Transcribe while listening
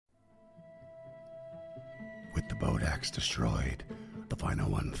the Bodax destroyed, the final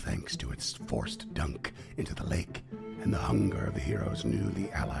one thanks to its forced dunk into the lake and the hunger of the heroes'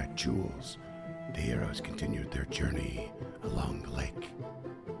 newly allied jewels, the heroes continued their journey along the lake.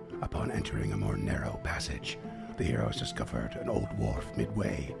 Upon entering a more narrow passage, the heroes discovered an old wharf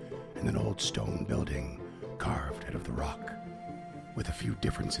midway and an old stone building carved out of the rock. With a few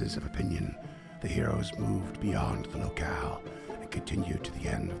differences of opinion, the heroes moved beyond the locale and continued to the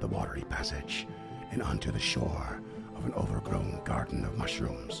end of the watery passage and onto the shore of an overgrown garden of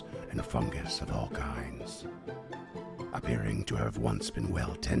mushrooms and fungus of all kinds. Appearing to have once been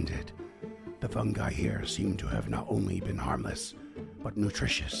well tended, the fungi here seemed to have not only been harmless, but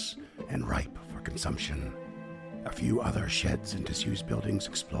nutritious and ripe for consumption. A few other sheds and disused buildings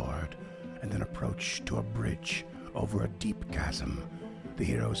explored, and then approached to a bridge over a deep chasm the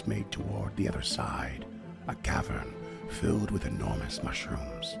heroes made toward the other side, a cavern filled with enormous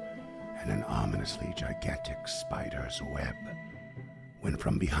mushrooms and an ominously gigantic spider's web, when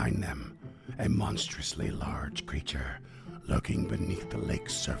from behind them a monstrously large creature lurking beneath the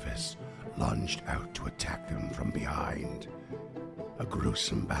lake's surface lunged out to attack them from behind. A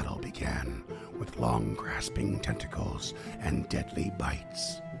gruesome battle began with long grasping tentacles and deadly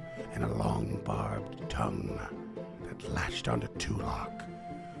bites, and a long barbed tongue that latched onto Tulok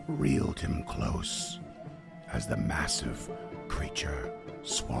reeled him close as the massive creature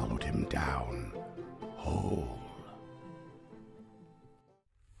swallowed him down whole.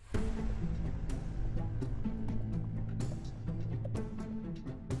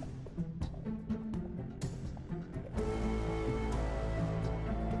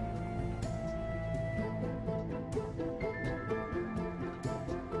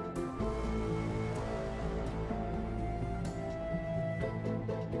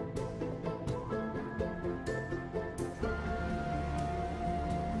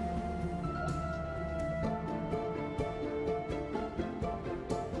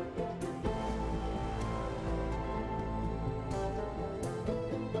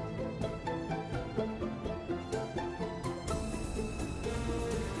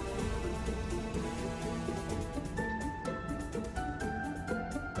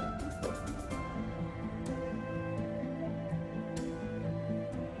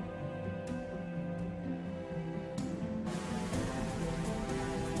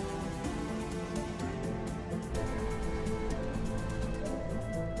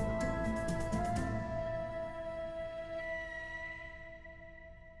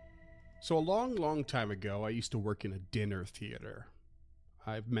 So a long time ago, I used to work in a dinner theater.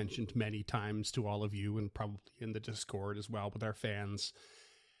 I've mentioned many times to all of you, and probably in the Discord as well with our fans.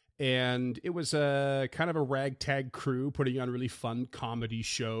 And it was a kind of a ragtag crew putting on really fun comedy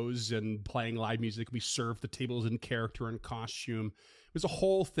shows and playing live music. We served the tables in character and costume. It was a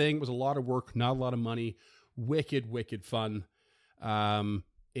whole thing. It was a lot of work, not a lot of money. Wicked fun.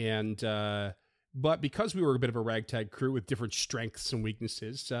 But because we were a bit of a ragtag crew with different strengths and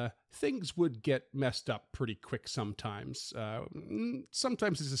weaknesses, things would get messed up pretty quick sometimes.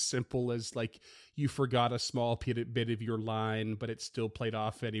 Sometimes it's as simple as, like, you forgot a small bit of your line, but it still played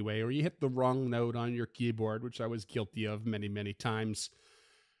off anyway, or you hit the wrong note on your keyboard, which I was guilty of many times.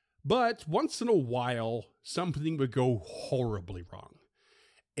 But once in a while, something would go horribly wrong,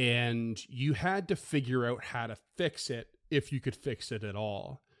 and you had to figure out how to fix it, if you could fix it at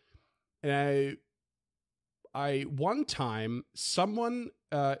all. And I one time, someone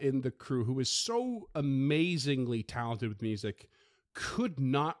in the crew who was so amazingly talented with music could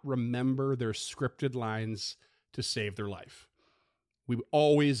not remember their scripted lines to save their life. We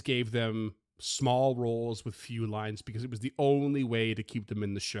always gave them small roles with few lines because it was the only way to keep them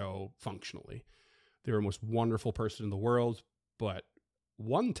in the show functionally. They were the most wonderful person in the world, but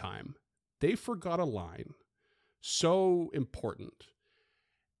one time they forgot a line so important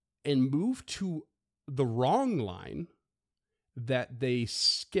and moved to the wrong line that they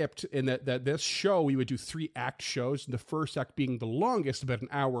skipped. And that this show, we would do 3-act shows, and the first act being the longest, about an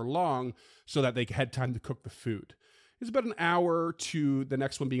hour long, so that they had time to cook the food. It's about an hour, to the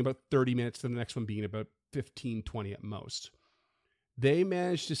next one being about 30 minutes, and the next one being about 15, 20 at most. They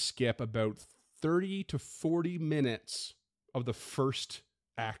managed to skip about 30 to 40 minutes of the first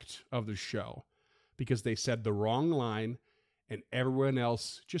act of the show because they said the wrong line, and everyone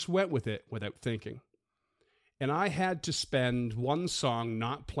else just went with it without thinking. And I had to spend one song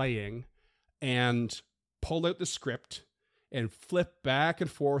not playing and pull out the script and flip back and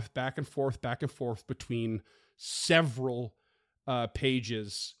forth between several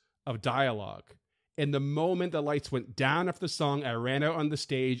pages of dialogue. And the moment the lights went down after the song, I ran out on the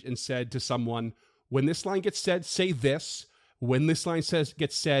stage and said to someone, when this line gets said, say this. When this line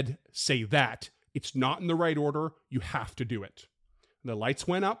gets said, say that. It's not in the right order. You have to do it. And the lights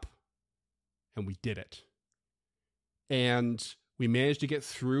went up, and we did it. And we managed to get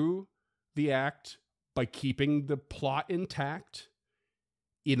through the act by keeping the plot intact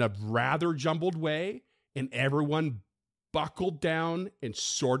in a rather jumbled way, and everyone buckled down and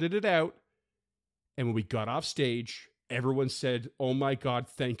sorted it out. And when we got off stage, everyone said, "Oh my God,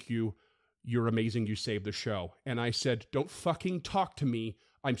 thank you. You're amazing. You saved the show." And I said, "Don't fucking talk to me.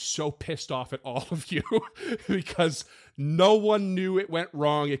 I'm so pissed off at all of you because no one knew it went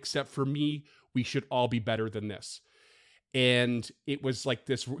wrong except for me. We should all be better than this." And it was like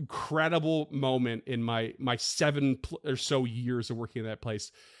this incredible moment in my 7 or so years of working in that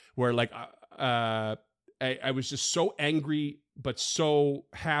place where like I was just so angry but so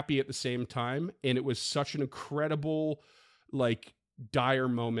happy at the same time. And it was such an incredible, like, dire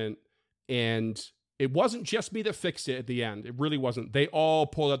moment. And it wasn't just me that fixed it at the end. It really wasn't. They all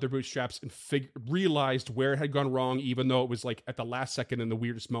pulled out their bootstraps and realized where it had gone wrong, even though it was like at the last second in the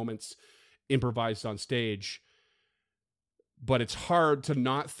weirdest moments improvised on stage. But it's hard to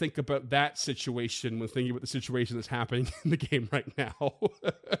not think about that situation when thinking about the situation that's happening in the game right now.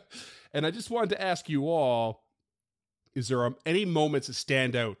 And I just wanted to ask you all, is there any moments that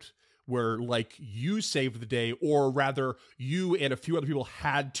stand out where like you saved the day, or rather you and a few other people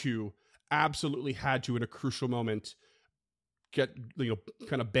absolutely had to in a crucial moment get,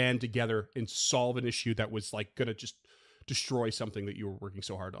 kind of band together and solve an issue that was like going to just destroy something that you were working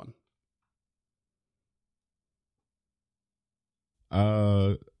so hard on?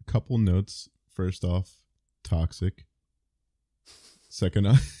 Couple notes. First off, toxic. Second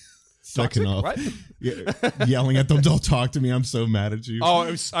off, What? Yelling at them, "Don't talk to me. I'm so mad at you." Oh,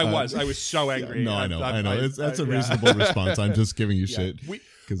 I was so angry. Yeah, no, I know. That's a reasonable response. I'm just giving you shit.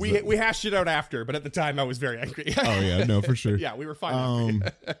 We hashed it out after, but at the time I was very angry. Oh yeah, no, for sure. Yeah, we were fine.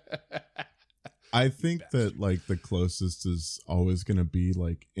 I think that like the closest is always gonna be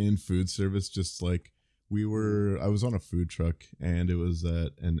like in food service, just like I was on a food truck and it was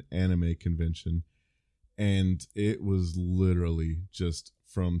at an anime convention, and it was literally just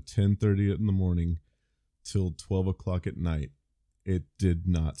from 10:30 in the morning till 12 o'clock at night. It did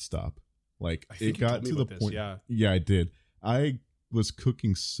not stop. Like it got to the point. Yeah, I did. I was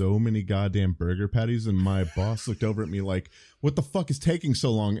cooking so many goddamn burger patties, and my boss looked over at me like, "What the fuck is taking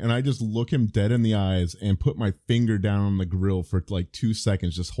so long?" And I just look him dead in the eyes and put my finger down on the grill for like 2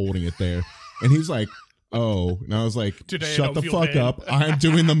 seconds, just holding it there. And he's like, "Oh," and I was like, "Shut the fuck up. I'm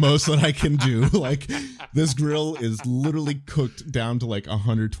doing the most that I can do." Like, this grill is literally cooked down to like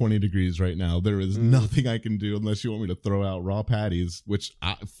 120 degrees right now. There is nothing I can do unless you want me to throw out raw patties, which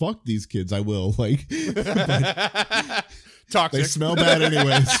fuck these kids. I will. Like, toxic. They smell bad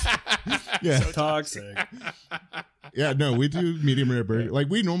anyways. Yeah. So toxic. Yeah, no, we do medium rare burger. Like,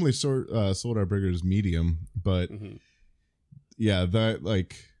 we normally sold our burgers medium, but yeah, that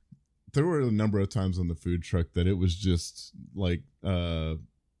like there were a number of times on the food truck that it was just like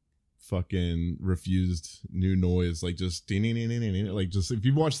fucking refused new noise, like just like just if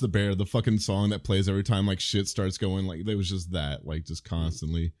you watch The Bear, the fucking song that plays every time like shit starts going, like there was just that, like just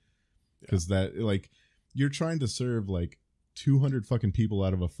constantly, because that like you're trying to serve like 200 fucking people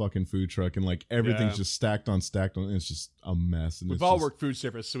out of a fucking food truck, and like everything's just stacked on, and it's just a mess. And we've all worked food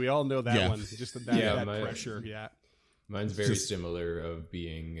service, so we all know that one. Just that pressure. Yeah, mine's very similar. Of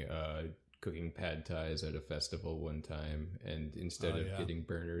being cooking pad thais at a festival one time, and instead of getting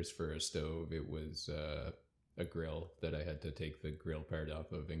burners for a stove, it was a grill that I had to take the grill part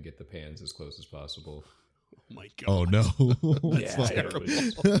off of and get the pans as close as possible. Oh my God. Oh no.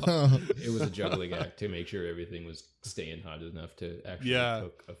 It was a juggling act to make sure everything was staying hot enough to actually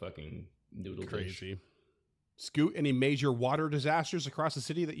cook a fucking noodle dish. Scoot, any major water disasters across the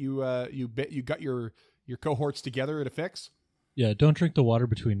city that you got your cohorts together to fix? Yeah, don't drink the water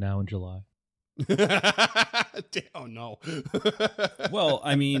between now and July. Oh no. Well,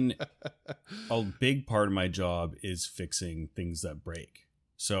 I mean, a big part of my job is fixing things that break.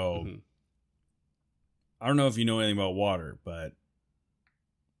 So I don't know if you know anything about water, but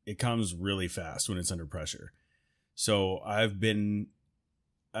it comes really fast when it's under pressure. So I've been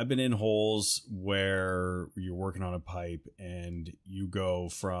in holes where you're working on a pipe and you go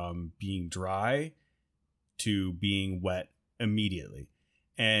from being dry to being wet immediately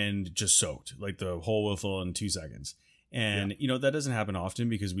and just soaked. Like the hole will fill in 2 seconds. And you know, that doesn't happen often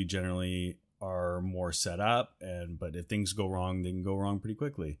because we generally are more set up, but if things go wrong, they can go wrong pretty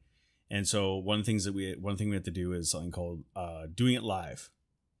quickly. And so one thing we have to do is something called doing it live.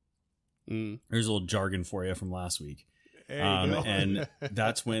 There's a little jargon for you from last week. And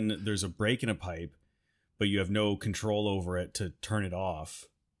that's when there's a break in a pipe, but you have no control over it to turn it off.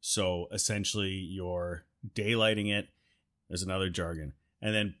 So essentially you're daylighting it, there's another jargon,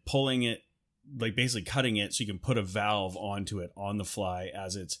 and then pulling it, like basically cutting it so you can put a valve onto it on the fly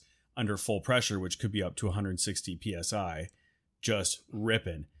as it's under full pressure, which could be up to 160 PSI, just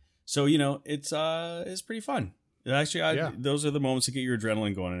ripping. So, you know, it's pretty fun. Actually, those are the moments to get your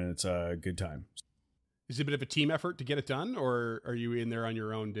adrenaline going, and it's a good time. Is it a bit of a team effort to get it done, or are you in there on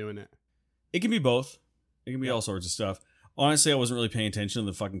your own doing it? It can be both. It can be all sorts of stuff. Honestly, I wasn't really paying attention to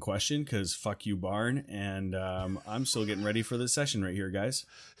the fucking question because fuck you, Barn, and I'm still getting ready for this session right here, guys.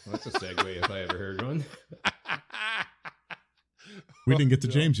 Well, that's a segue if I ever heard one. We didn't get to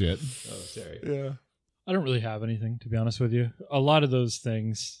James yet. Oh, sorry. Yeah. I don't really have anything, to be honest with you. A lot of those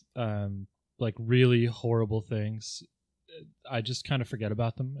things, like really horrible things, I just kind of forget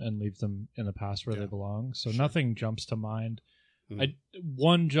about them and leave them in the past where they belong. So nothing jumps to mind.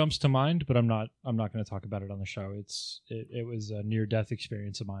 One jumps to mind, but I'm not going to talk about it on the show. It was a near death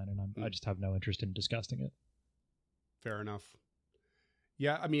experience of mine, and I just have no interest in discussing it. Fair enough.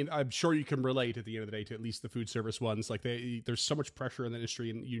 Yeah, I mean, I'm sure you can relate at the end of the day to at least the food service ones. Like there's so much pressure in the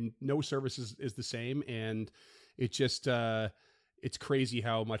industry, and no service is the same, and it just it's crazy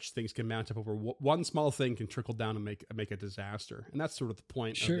how much things can mount up over one small thing can trickle down and make a disaster, and that's sort of the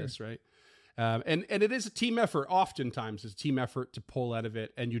point of this, right? And it is a team effort. Oftentimes, it's a team effort to pull out of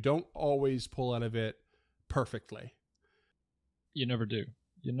it, and you don't always pull out of it perfectly. You never do.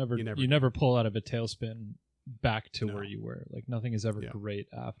 You never pull out of a tailspin back to where you were. Like nothing is ever great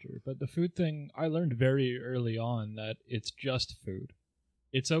after. But the food thing, I learned very early on that it's just food.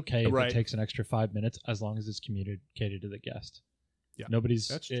 It's okay if it takes an extra 5 minutes as long as it's communicated to the guest. Yeah,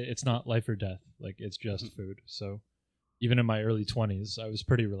 it's not life or death. Like it's just food. So even in my early 20s, I was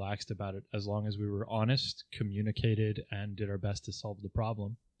pretty relaxed about it. As long as we were honest, communicated, and did our best to solve the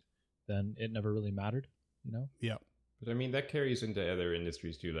problem, then it never really mattered, you know? Yeah. But I mean, that carries into other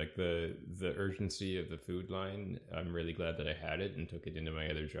industries too. Like the urgency of the food line, I'm really glad that I had it and took it into my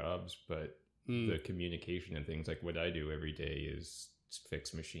other jobs. But the communication and things, like what I do every day is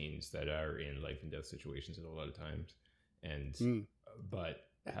fix machines that are in life and death situations a lot of times. And, but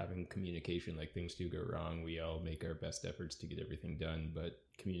having communication, like things do go wrong, we all make our best efforts to get everything done, but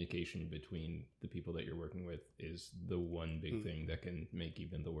communication between the people that you're working with is the one big thing that can make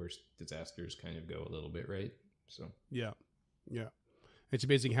even the worst disasters kind of go a little bit right. So yeah, it's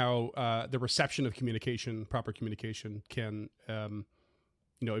amazing how the reception of communication, proper communication, can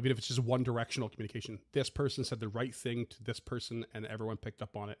even if it's just one directional communication, this person said the right thing to this person and everyone picked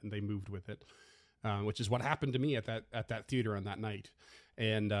up on it and they moved with it, which is what happened to me at that theater on that night.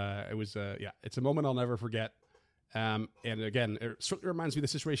 And it was it's a moment I'll never forget. And again, it certainly reminds me of the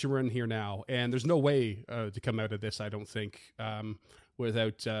situation we're in here now. And there's no way to come out of this, I don't think,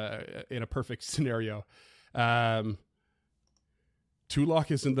 without in a perfect scenario. Tulok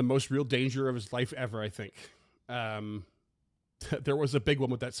is in the most real danger of his life ever, I think. There was a big one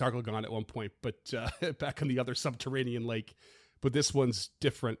with that Sargolgon at one point, but back on the other subterranean lake. But this one's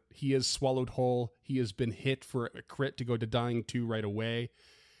different. He is swallowed whole. He has been hit for a crit to go to dying 2 right away.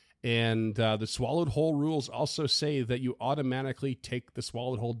 And the swallowed whole rules also say that you automatically take the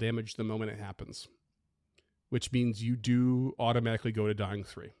swallowed whole damage the moment it happens, which means you do automatically go to dying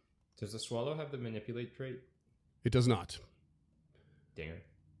 3. Does the swallow have the manipulate trait? It does not. Dang.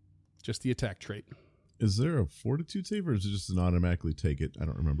 Just the attack trait. Is there a fortitude save, or is it just an automatically take it? I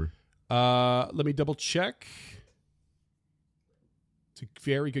don't remember. Let me double check. It's a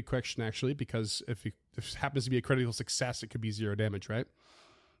very good question, actually, because if it happens to be a critical success, it could be 0 damage, right?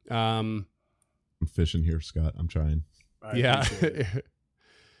 I'm fishing here, Scott. I'm trying. Yeah.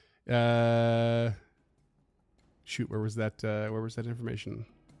 Shoot, where was that information?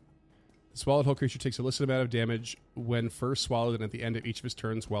 The swallowed whole creature takes a listed amount of damage when first swallowed and at the end of each of his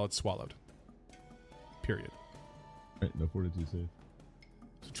turns while it's swallowed. Period. Right, no fortitude save.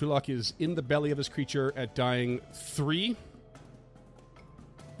 So Tulok is in the belly of his creature at dying 3.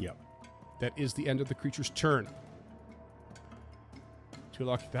 Yep. That is the end of the creature's turn.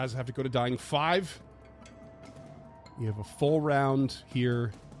 Tulok does have to go to dying 5. You have a full round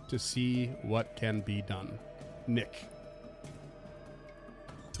here to see what can be done. Nick.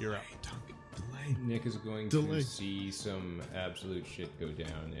 You're up. Delay. Nick is going to see some absolute shit go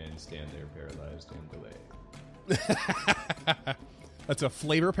down and stand there paralyzed and delay. That's a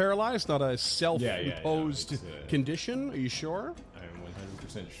flavor paralyzed, not a self-imposed condition. Are you sure? I'm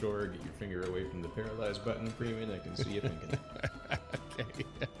 100% sure. Get your finger away from the paralyzed button, Freeman. I can see you thinking. Okay.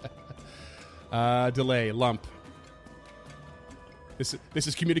 Delay. Lump. This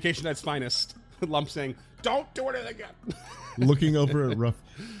is communication at its finest. Lump saying, "Don't do it again." Looking over at Ruff.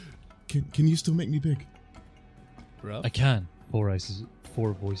 Can you still make me big? I can.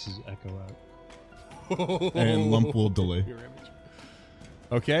 4 voices echo out. And Lump will delay.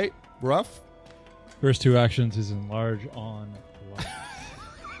 Okay, Rough. First 2 actions is enlarge on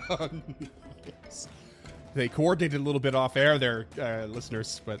Lump. Yes. They coordinated a little bit off air there,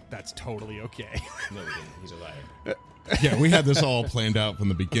 listeners, but that's totally okay. No, we didn't. He's a liar. Yeah, we had this all planned out from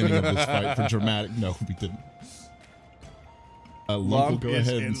the beginning of this fight for dramatic. No, we didn't. Lump will go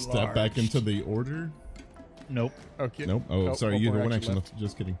ahead and step back into the order. Nope. Okay. Nope. Oh, sorry. You had one action left. left.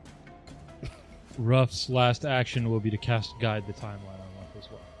 Just kidding. Rough's last action will be to cast Guide the Timeline on Lump as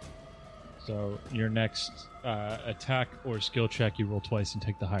well. So your next attack or skill check, you roll twice and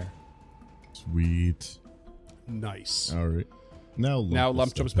take the higher. Sweet. Nice. All right. Now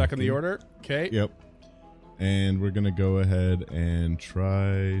Lump jumps back in the order. Okay. Yep. And we're going to go ahead and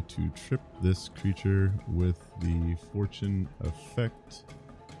try to trip this creature with the fortune effect.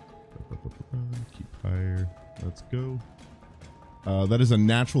 Keep higher. Let's go. That is a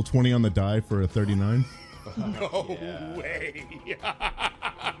natural 20 on the die for a 39. No way.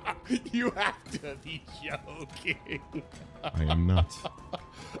 You have to be joking. I am not.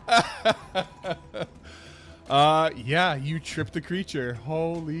 Yeah, you tripped the creature.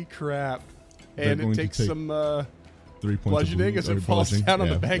 Holy crap. They're And going it to takes take some 3 points bludgeoning as of it falls bludgeoning. down on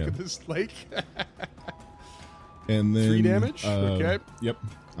Yeah, the bank yeah. of this lake. And then 3 damage? uh, Okay. Yep.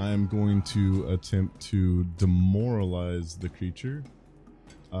 I'm going to attempt to demoralize the creature.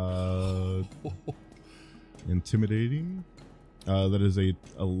 Intimidating. That is a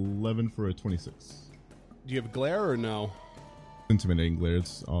 11 for a 26. Do you have glare or no? Intimidating glare.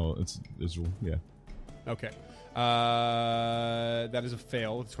 It's visual. Yeah. Okay. That is a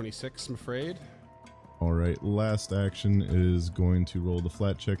fail with 26, I'm afraid. All right. Last action is going to roll the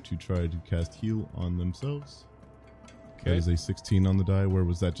flat check to try to cast heal on themselves. Okay. That is a 16 on the die. Where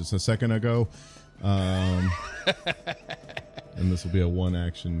was that just a second ago? And this will be a 1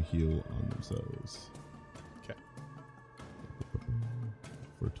 action heal on themselves. Okay.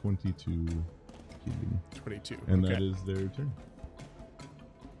 For 22 healing. 22. And okay. that is their turn.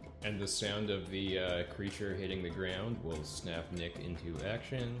 And the sound of the creature hitting the ground will snap Nick into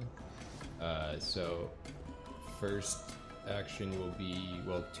action. So, first action will be,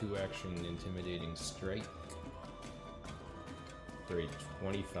 2 action intimidating strike for a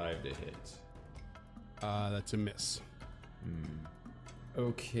 25 to hit. That's a miss.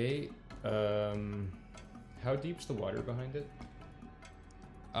 Okay. How deep's the water behind it?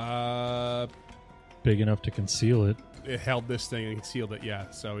 Big enough to conceal it. It held this thing and concealed it, yeah.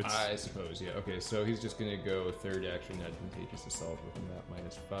 So it's. I suppose, yeah. Okay, so he's just gonna go third action advantageous assault with a map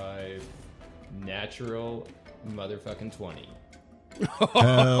 -5. Natural motherfucking 20.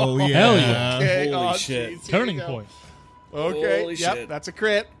 Hell yeah. Hell yeah. Okay, Holy oh, shit. geez, here we Turning go. point. Okay, Holy yep, shit. that's a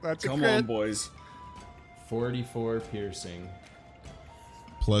crit. That's a Come crit. on, boys. 44 piercing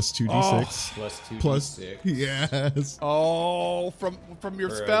Plus 2d6. plus 2d6 Plus. Yes. Oh, from your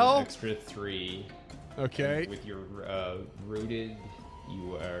for spell? an extra 3. Okay. With your rooted,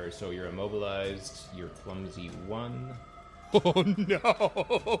 you're immobilized. You're clumsy 1, Oh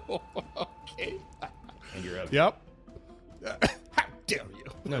no. Okay. and you're up. Yep. How dare you?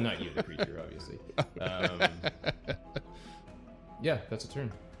 No, not you, the creature, obviously. Yeah, that's a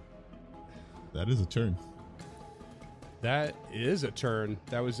turn. That is a turn. That is a turn.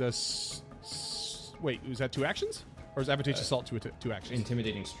 That was a. Wait, was that 2 actions? Or is advantageous assault 2 actions?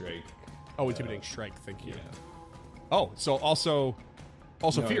 Intimidating strike. Oh, intimidating strike. Thank you. Yeah. Oh, so also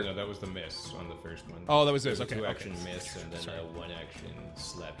No, fear. no, that was the miss on the first one. Oh, that was this. There was a Okay, 2 okay. action miss and then Sorry. a 1 action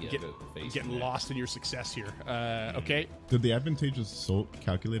slap you Get- about the face. Getting and lost in your success here. Okay. Did the advantageous assault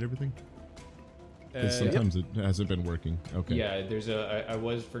calculate everything? 'Cause sometimes it hasn't been working. Okay. Yeah, there's I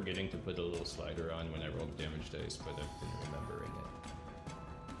was forgetting to put a little slider on when I rolled damage dice, but I've been remembering it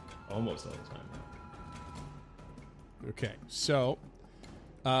almost all the time now. Okay. So,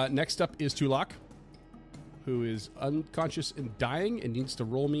 next up is Tulak, who is unconscious and dying and needs to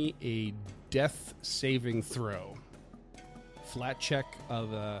roll me a death saving throw. Flat check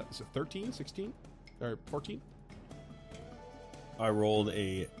of, is it 13, 16, or 14? I rolled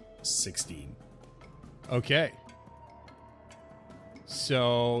a 16. Okay.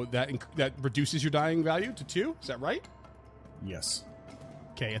 So that reduces your dying value to 2. Is that right? Yes.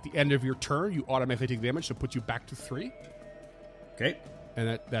 Okay. At the end of your turn, you automatically take damage, so it puts you back to 3. Okay.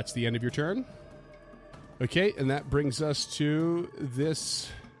 And that's the end of your turn. Okay, and that brings us to this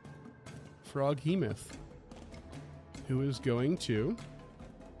Froghemoth, who is going to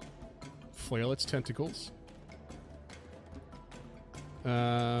flail its tentacles.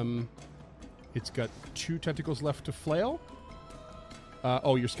 It's got 2 tentacles left to flail.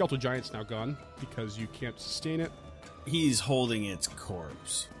 Your Skeletal Giant's now gone because you can't sustain it. He's holding its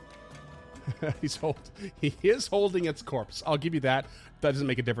corpse. He is holding its corpse. I'll give you that. That doesn't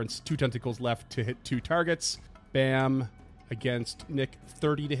make a difference. 2 tentacles left to hit 2 targets. Bam. Against Nick,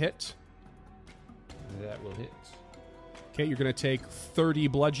 30 to hit. That will hit. Okay, you're going to take 30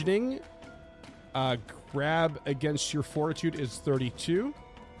 bludgeoning. Grab against your fortitude is 32.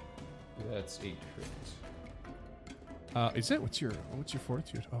 That's 8 crits. Is it? What's your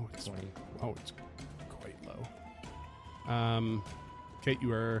fortitude? Oh, it's 20. Oh, it's quite low. Okay,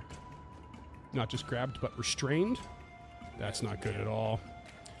 you are not just grabbed, but restrained. That's not good at all.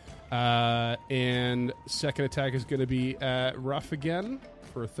 And second attack is going to be rough again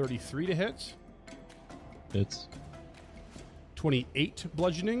for 33 to hit. It's 28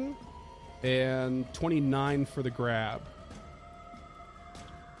 bludgeoning and 29 for the grab.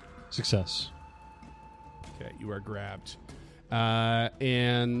 Success. Okay, you are grabbed.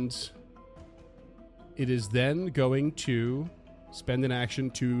 And it is then going to spend an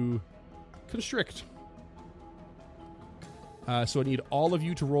action to constrict. So I need all of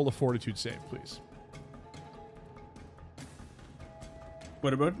you to roll a fortitude save, please.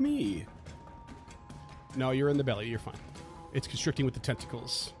 What about me? No, you're in the belly. You're fine. It's constricting with the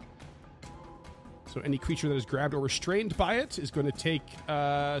tentacles. So any creature that is grabbed or restrained by it is going to take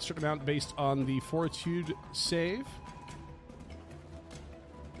a certain amount based on the fortitude save.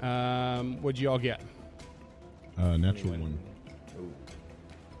 What'd you all get? Natural 1.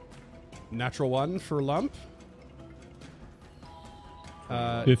 Natural 1 for Lump.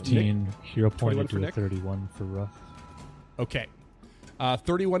 15 Nick? hero pointed 21 for to a Nick? 31 for rough. Okay.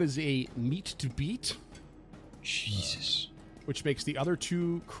 31 is a meat to beat, Jesus. which makes the other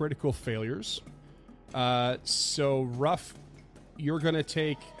 2 critical failures. So rough, you're going to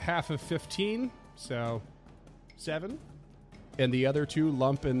take half of 15, so 7. And the other 2,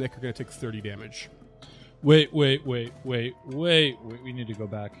 Lump and Nick, are going to take 30 damage. Wait. We need to go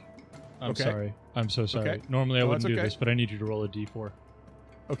back. I'm Okay. sorry. I'm so sorry. Okay. Normally I No, wouldn't that's do okay. this, but I need you to roll a d4.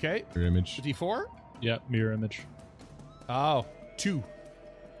 Okay. Your image. D4? Yeah, mirror image. Oh, 2.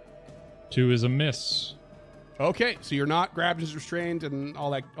 2 is a miss. Okay, so you're not grabbed and restrained and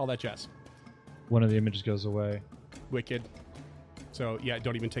all that jazz. One of the images goes away. Wicked. So, yeah,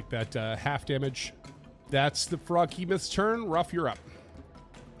 don't even take that half damage. That's the Froghemoth's turn. Rough, you're up.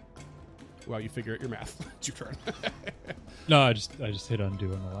 Well, you figure out your math. It's your turn. No, I just hit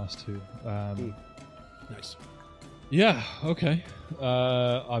undo on the last 2. Nice. Yeah, okay.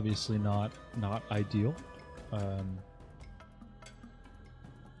 Obviously not ideal.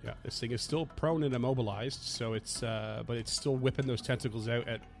 Yeah, this thing is still prone and immobilized, so it's but it's still whipping those tentacles out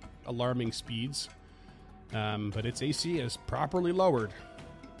at alarming speeds. But its AC is properly lowered.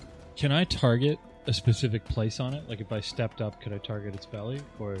 Can I target a specific place on it? Like if I stepped up, could I target its belly?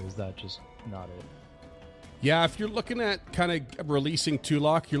 Or is that just not it? Yeah, if you're looking at kind of releasing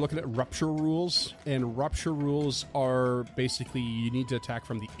Tulok, you're looking at rupture rules, and rupture rules are basically you need to attack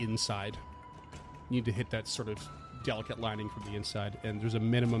from the inside. You need to hit that sort of delicate lining from the inside, and there's a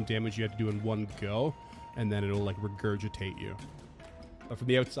minimum damage you have to do in one go, and then it'll like regurgitate you. But from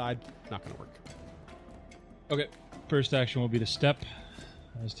the outside, not going to work. Okay. First action will be to step,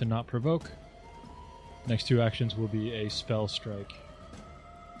 as to not provoke. Next 2 actions will be a spell strike.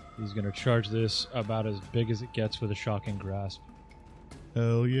 He's going to charge this about as big as it gets with a shocking grasp.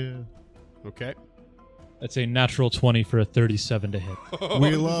 Hell yeah. Okay. That's a natural 20 for a 37 to hit.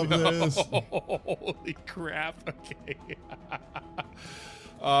 We love this. Holy crap. Okay.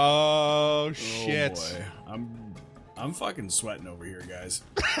 Oh, shit. Oh boy. I'm fucking sweating over here, guys.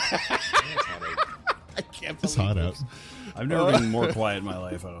 I can't believe It's hot out. this. I've never been more quiet in my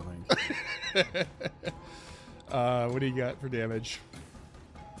life, I don't think. What do you got for damage?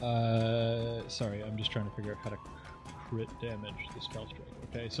 Sorry, I'm just trying to figure out how to crit damage the spell strike.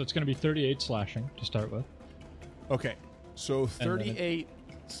 Okay, so it's going to be 38 slashing to start with. Okay. So 38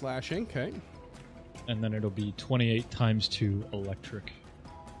 slashing. Okay. And then it'll be 28 times 2 electric.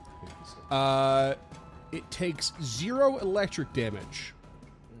 It takes 0 electric damage.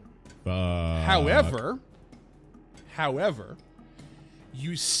 Fuck. However,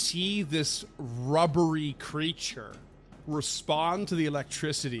 you see this rubbery creature respond to the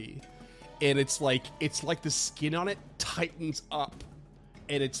electricity, and it's like the skin on it tightens up,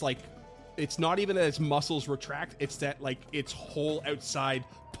 and it's like it's not even that its muscles retract, it's that like its whole outside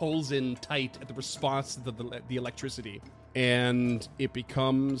pulls in tight at the response to the electricity, and it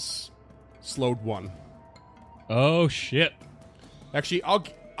becomes slowed 1. Oh shit. Actually, I'll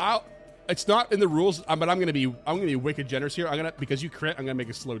it's not in the rules, but I'm gonna be wicked generous here. Because you crit, I'm gonna make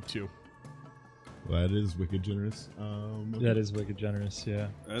it slowed 2. That is wicked generous. That is wicked generous, yeah.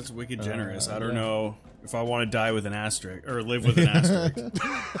 That's wicked generous. I don't know if I want to die with an asterisk or live with an asterisk.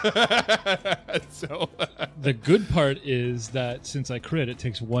 So the good part is that since I crit, it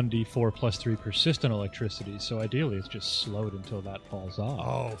takes 1d4 plus 3 persistent electricity. So ideally, it's just slowed until that falls off.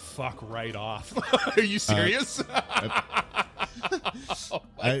 Oh, fuck right off. Are you serious? Oh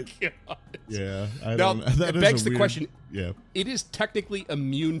my God. Yeah. Now, it begs the question. Yeah. It is technically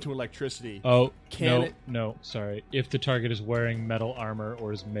immune to electricity. Oh, Can it? No, sorry. If the target is wearing metal armor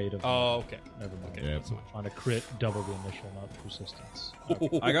or is made of metal. Oh, okay. Never mind. Yeah. On a crit, double the initial, not the persistence.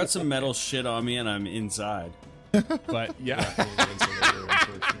 I got some metal shit on me and I'm inside. But, yeah.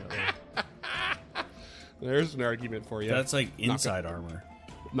 There's an argument for you. That's like inside armor.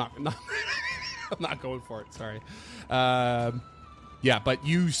 I'm not going for it. Sorry. Yeah, but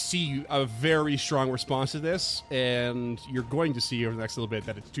you see a very strong response to this, and you're going to see over the next little bit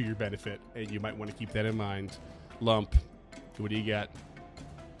that it's to your benefit, and you might want to keep that in mind. Lump, what do you got?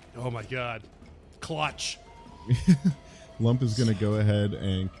 Oh my God, clutch! Lump is going to go ahead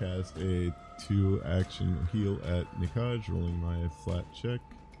and cast a 2-action heal at Nikaj, rolling my flat check.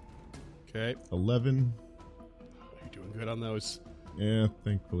 Okay, 11. You're doing good on those. Yeah,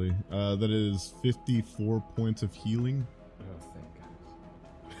 thankfully. That is 54 points of healing. Oh, thank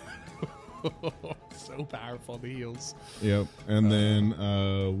So powerful, the heals. Yep, and then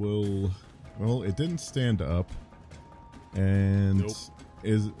well, it didn't stand up, and Nope.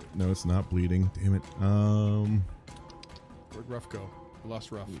 it's not bleeding. Damn it. Where'd Ruff go? I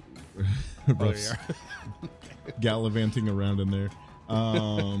lost Ruff. Ruff's gallivanting around in there.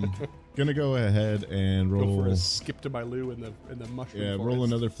 Gonna go ahead and roll. Go for a skip to my Lou in the mushroom. Yeah, forest. roll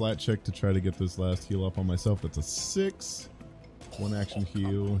another flat check to try to get this last heal up on myself. That's a 6. 1-action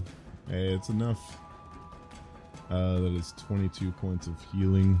heal. Hey, it's enough. That is 22 points of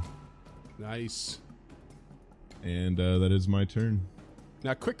healing. Nice. And that is my turn.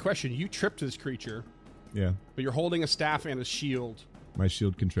 Now, quick question: you tripped this creature, Yeah, but you're holding a staff and a shield. my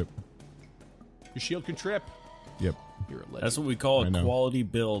shield can trip. Your shield can trip. Yep. You're a legend. That's what we call I a know. quality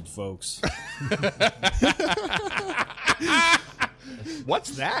build, folks.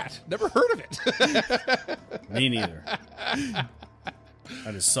 What's that? Never heard of it. Me neither.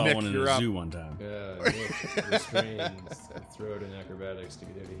 I just saw Nick, one in you're a up. zoo one time. Nick restrains. Throw it in acrobatics to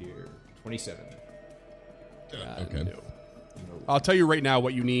get out of here. 27. Okay. No. I'll tell you right now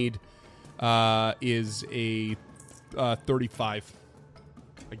what you need is a 35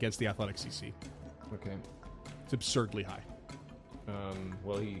 against the athletic CC. Okay. It's absurdly high.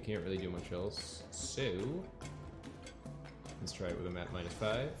 Well, you can't really do much else. So, let's try it with a mat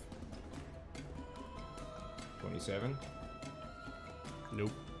 -5. 27.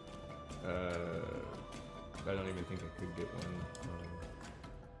 Nope. I don't even think I could get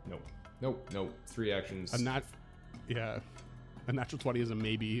one. Nope. 3 actions. A natural 20 is a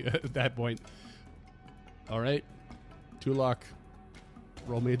maybe at that point. All right. 2 luck.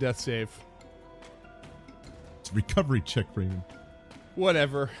 Roll me a death save. It's a recovery check for him.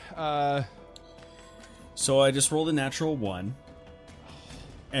 Whatever. So I just rolled a natural 1,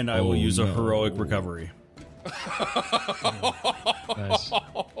 and I will use a heroic recovery. Nice.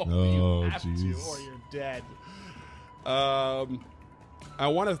 Oh, have to, jeez. or you're dead. I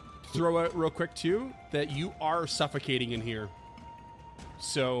want to throw out real quick too that you are suffocating in here,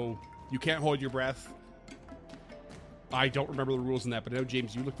 so you can't hold your breath. I don't remember the rules in that, but I know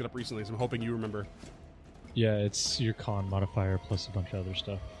James, you looked it up recently, so I'm hoping you remember. Yeah, it's your con modifier plus a bunch of other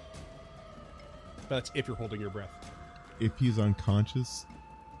stuff. But that's if you're holding your breath. If he's unconscious,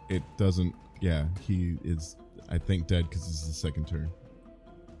 it doesn't. Yeah, he is, I think, dead because this is the second turn.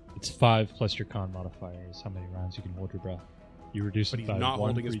 It's 5 plus your con modifier is how many rounds you can hold your breath. You reduce But it he's by not 1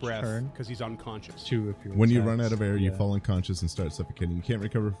 holding for his each breath turn. because he's unconscious. 2 if you're When you attacked. run out of air, you Yeah. fall unconscious and start suffocating. You can't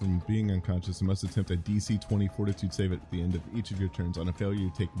recover from being unconscious and must attempt a DC 20 fortitude save at the end of each of your turns. On a failure,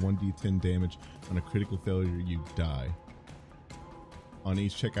 you take 1d10 damage. On a critical failure, you die. On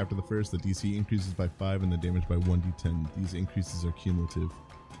each check after the first, the DC increases by 5 and the damage by 1d10. These increases are cumulative.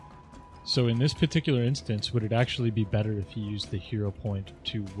 So in this particular instance, would it actually be better if you used the hero point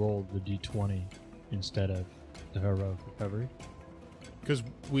to roll the d20 instead of the heroic recovery? Because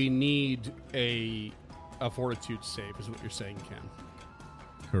we need a fortitude save, is what you're saying, Ken.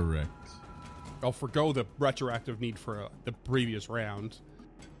 Correct. I'll forgo the retroactive need for the previous round.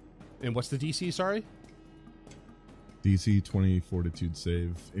 And what's the DC, sorry? DC 20 fortitude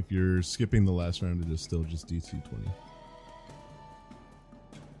save. If you're skipping the last round, it is still just DC 20.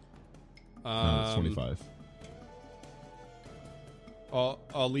 No, it's 25.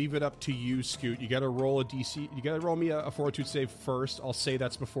 I'll leave it up to you, Scoot. You got to roll a DC. You got to roll me a fortitude save first. I'll say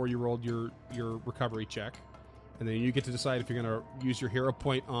that's before you rolled your recovery check, and then you get to decide if you're going to use your hero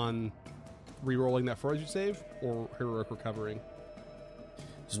point on re-rolling that fortitude save or heroic recovering.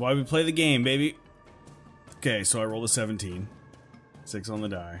 This is why we play the game, baby. Okay, so I rolled a 17. 6 on the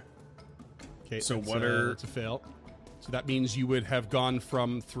die. Okay, so it's a fail. So that means you would have gone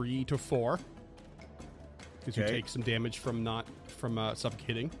from 3 to 4 because you take some damage from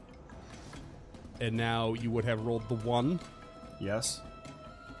suffocating, and now you would have rolled the 1. Yes.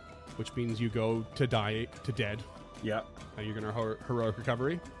 Which means you go to dead. Yeah. Now you're gonna heroic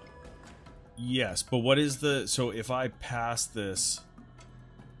recovery. Yes, but what is the... So if I pass this...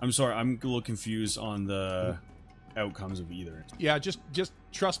 I'm sorry, I'm a little confused on the outcomes of either. Yeah, just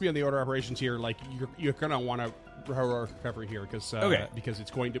trust me on the order of operations here. Like, you're gonna want to heroic recovery here because it's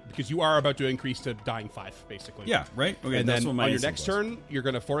going to... Because you are about to increase to dying 5, basically. Yeah, right? Okay, and that's then what my on your next turn, you're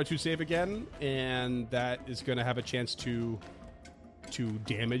gonna fortitude save again, and that is gonna have a chance to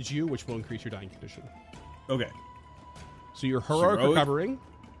damage you, which will increase your dying condition. Okay. So you're heroic recovering.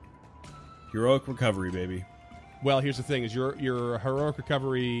 Heroic recovery, baby. Well, here's the thing: is you're heroic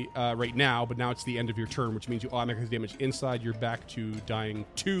recovery right now, but now it's the end of your turn, which means you automatically damage inside. You're back to dying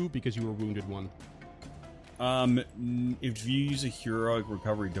 2 because you were wounded 1. If you use a heroic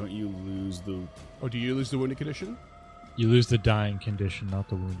recovery, don't you lose the... Oh, do you lose the wounded condition? You lose the dying condition, not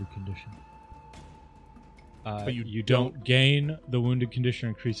the wounded condition. But you don't gain the wounded condition,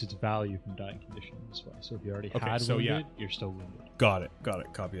 increase its value from dying condition as well. So if you already had wounded, you're still wounded. Got it.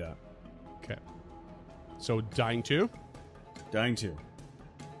 Copy that. Okay. So dying 2? Dying 2.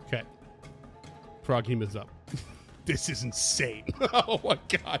 Okay. Frogheem is up. This is insane. Oh my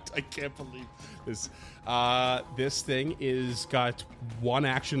god, I can't believe this. This thing is got 1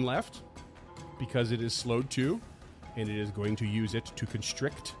 action left because it is slowed 2, and it is going to use it to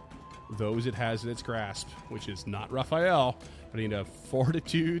constrict those it has in its grasp, which is not Raphael. I need a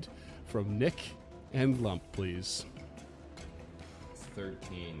fortitude from Nick and Lump, please.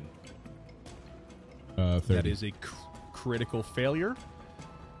 13. 30. That is a critical failure,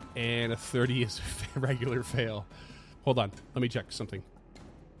 and a 30 is a regular fail. Hold on, let me check something.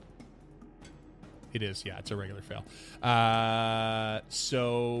 It is, yeah, it's a regular fail.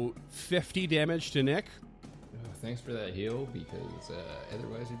 So 50 damage to Nick. Oh, thanks for that heal, because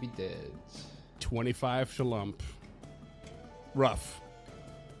otherwise we'd be dead. 25 to Lump. Rough.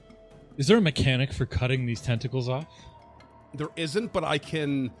 Is there a mechanic for cutting these tentacles off? There isn't, but I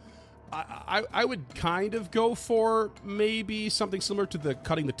can... I would kind of go for maybe something similar to the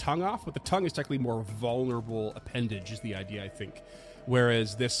cutting the tongue off, but the tongue is technically more vulnerable appendage is the idea, I think.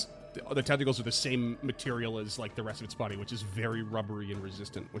 Whereas the tentacles are the same material as like the rest of its body, which is very rubbery and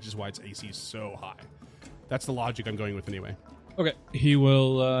resistant, which is why its AC is so high. That's the logic I'm going with anyway. Okay, he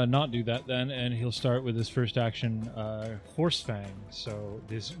will not do that then, and he'll start with his first action, Horse Fang. So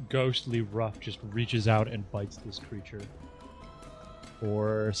this ghostly rough just reaches out and bites this creature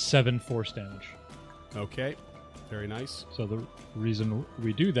for 7 force damage. Okay, very nice. So the reason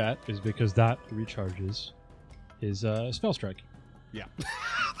we do that is because that recharges his spell strike. Yeah.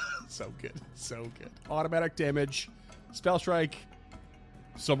 So good. Automatic damage, spell strike,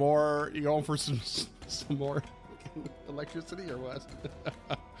 some more. You going for some more electricity or what?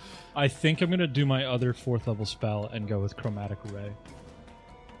 I think I'm going to do my other 4th level spell and go with Chromatic Ray.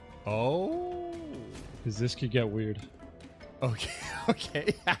 Oh. Because this could get weird.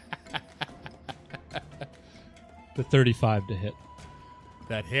 Okay. The 35 to hit.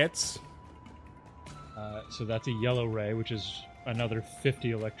 That hits. So that's a yellow ray, which is another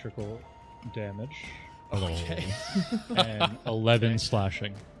 50 electrical damage. Okay. And 11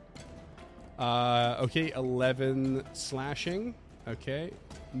 slashing. Okay, 11 slashing. Okay.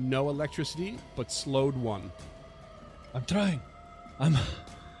 No electricity, but slowed 1. I'm trying. I'm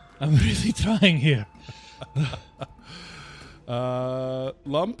really trying here.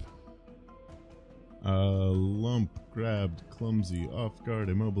 Lump. Lump, grabbed, clumsy, off guard,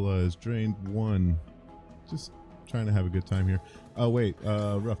 immobilized, drained 1. Just trying to have a good time here. Oh wait,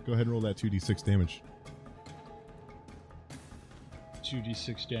 Ruff, go ahead and roll that 2d6 damage.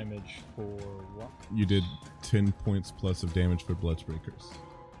 2d6 damage for what? You did 10 points plus of damage for Bloodsbreakers.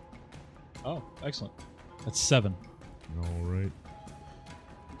 Oh, excellent. That's 7. All right.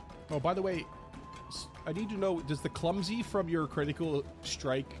 Oh, by the way, I need to know, does the clumsy from your critical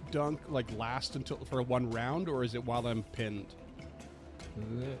strike dunk last until for 1 round, or is it while I'm pinned?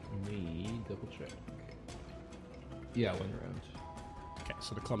 Let me double check. Yeah, 1 round. Okay,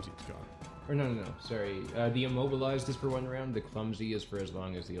 so the clumsy is gone. Or no, sorry. The immobilized is for 1 round. The clumsy is for as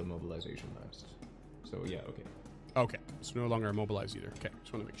long as the immobilization lasts. So yeah, okay. Okay, It's no longer immobilized either. Okay,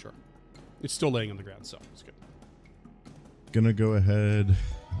 just want to make sure. It's still laying on the ground, so it's good. Gonna go ahead.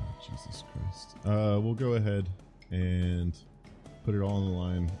 Oh, Jesus Christ. We'll go ahead and put it all on the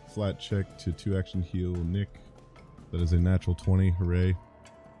line. Flat check to 2-action heal Nick. That is a natural 20. Hooray.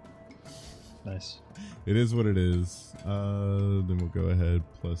 Nice. It is what it is. Then we'll go ahead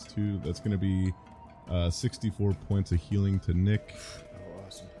plus 2. That's going to be 64 points of healing to Nick. Oh,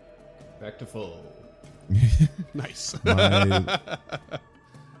 awesome. Back to full. Nice.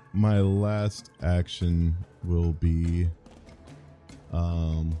 My last action will be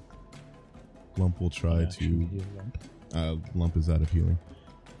Lump will try to Lump is out of healing.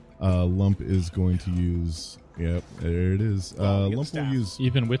 Lump is going to use there it is. Lump will use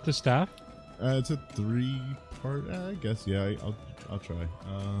even with the staff. It's a 3-part, I guess. Yeah, I'll try.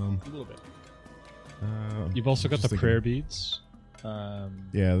 A little bit. You've also got the prayer beads.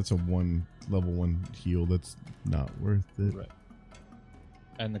 Yeah, that's a level 1 heal. That's not worth it. Right.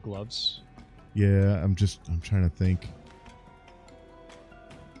 And the gloves. Yeah, I'm trying to think.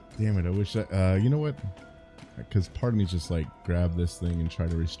 Damn it! I wish that. You know what? Because part of me just like grab this thing and try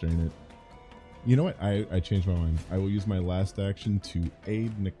to restrain it. You know what? I changed my mind. I will use my last action to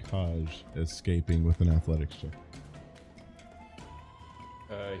aid Nikaj escaping with an athletics check.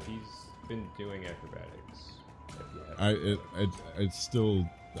 He's been doing acrobatics. It's still.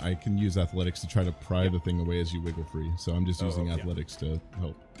 I can use athletics to try to pry the thing away as you wiggle free. So I'm just using athletics to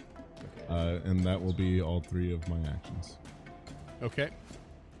help. Okay. And that will be all 3 of my actions. Okay.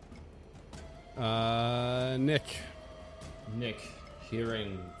 Nick,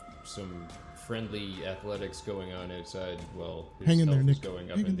 hearing some friendly athletics going on outside while his Hang in there, Nick. is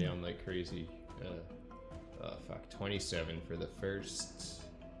going up and down like crazy. 27 for the first.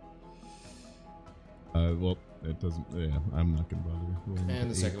 Well, it doesn't. Yeah, I'm not gonna bother. And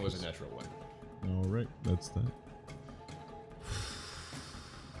the second was a natural 1. All right, that's that.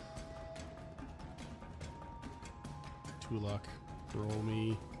 Tulok, roll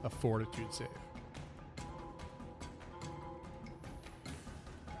me a fortitude save.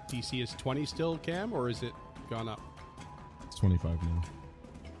 DC is 20 still, Cam, or is it gone up? It's 25 now.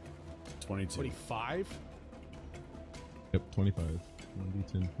 22. 25? Yep, 25.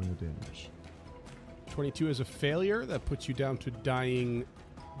 1d10 point of damage. 22 is a failure. That puts you down to dying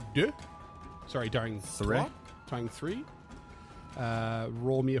 2. Sorry, dying 3. Dying 3.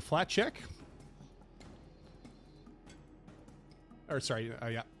 Roll me a flat check. Or sorry,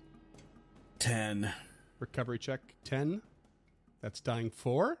 yeah. 10. Recovery check 10. That's dying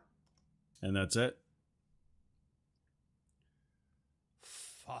 4. And that's it.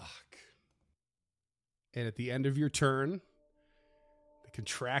 Fuck. And at the end of your turn, the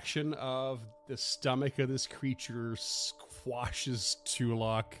contraction of the stomach of this creature squashes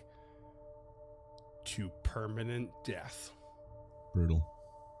Tulok to permanent death. Brutal.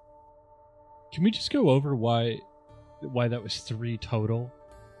 Can we just go over why that was 3 total?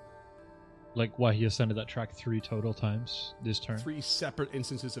 Like why he ascended that track 3 total times this turn? 3 separate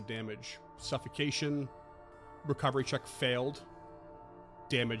instances of damage. Suffocation, recovery check failed,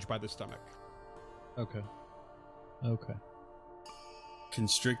 damage by the stomach. Okay.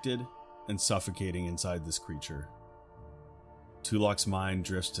 Constricted and suffocating inside this creature, Tulok's mind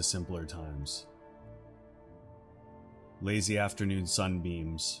drifts to simpler times. Lazy afternoon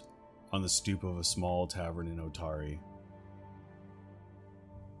sunbeams on the stoop of a small tavern in Otari.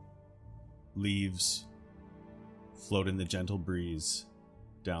 Leaves float in the gentle breeze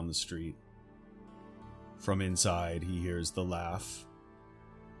down the street. From inside, he hears the laugh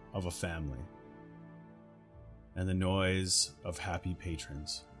of a family and the noise of happy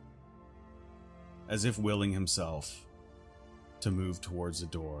patrons. As if willing himself to move towards the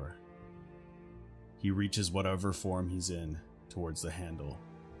door, he reaches whatever form he's in towards the handle.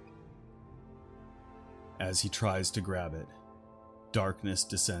 As he tries to grab it, darkness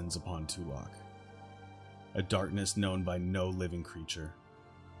descends upon Tulok, a darkness known by no living creature.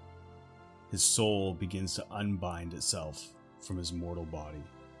 His soul begins to unbind itself from his mortal body.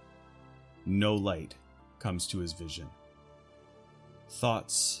 No light comes to his vision.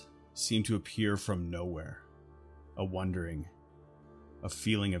 Thoughts seem to appear from nowhere, a wondering, a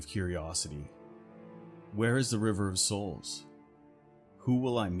feeling of curiosity. Where is the River of Souls? Who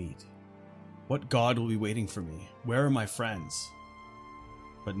will I meet? What god will be waiting for me? Where are my friends?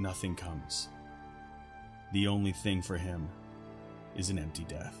 But nothing comes. The only thing for him is an empty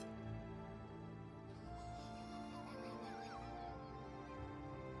death.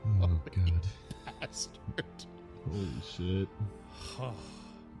 Oh, God. Bastard. Holy shit.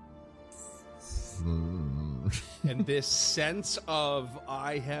 And this sense of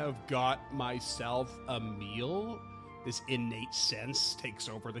I have got myself a meal This innate sense takes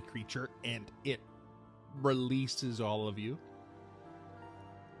over the creature, and it releases all of you.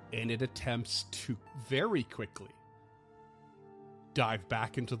 And it attempts to very quickly dive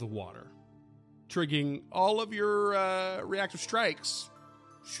back into the water, triggering all of your reactive strikes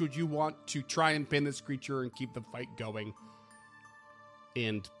should you want to try and pin this creature and keep the fight going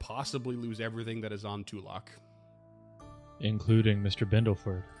and possibly lose everything that is on Tulak. Including Mr.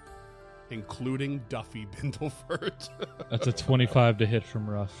 Bindleford. Including Duffy Bindleford. That's a 25 to hit from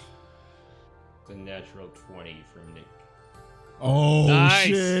Ruff. It's a natural 20 from Nick. Oh, nice.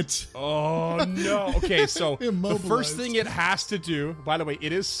 Shit. Oh, no. Okay, so the first thing it has to do, by the way,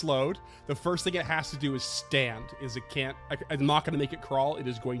 it is slowed. The first thing it has to do is stand. I'm not going to make it crawl. It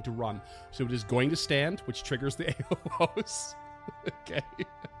is going to run. So it is going to stand, which triggers the AOs. Okay.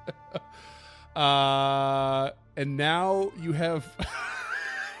 And now you have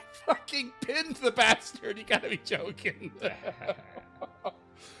fucking pinned the bastard. You gotta be joking.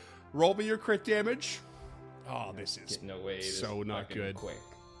 Roll me your crit damage. Oh, this is getting away so not good. Quick.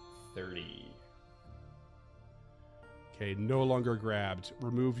 30. Okay, no longer grabbed.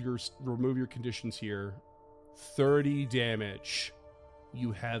 Remove your conditions here. 30 damage.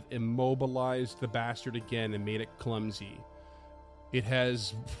 You have immobilized the bastard again and made it clumsy. It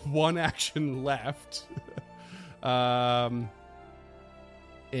has one action left. And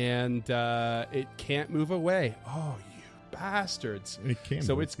it can't move away. Oh, you bastards. It can.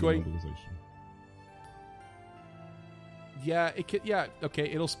 So it's going... Yeah, it can, yeah, okay,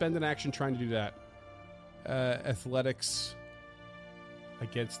 it'll spend an action trying to do that. Athletics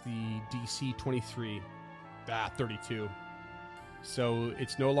against the DC 23. 32. So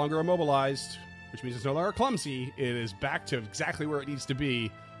it's no longer immobilized, which means it's no longer clumsy. It is back to exactly where it needs to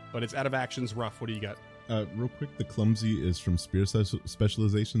be, but it's out of actions. Rough, what do you got? Real quick, the clumsy is from spear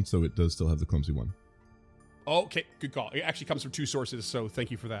specialization, so it does still have the clumsy one. Okay, good call. It actually comes from 2 sources, so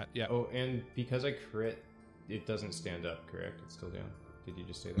thank you for that. Yeah. Oh, and because I crit, it doesn't stand up, correct? It's still down. Did you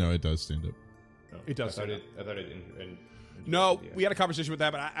just say that? No, it does stand up. Oh, it does. I thought it. No, we had a conversation with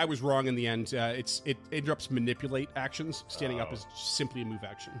that, but I was wrong in the end. It interrupts manipulate actions. Standing up is simply a move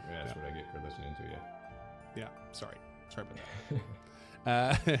action. Yeah, that's what I get for listening to you. Yeah, sorry about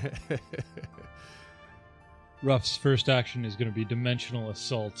that. Ruff's first action is going to be Dimensional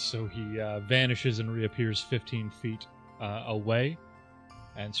Assault, so he vanishes and reappears 15 feet away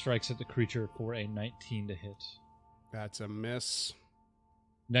and strikes at the creature for a 19 to hit. That's a miss.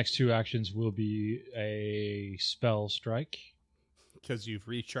 Next 2 actions will be a Spell Strike. Because you've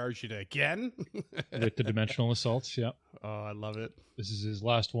recharged it again? With the Dimensional Assaults, yeah. Oh, I love it. This is his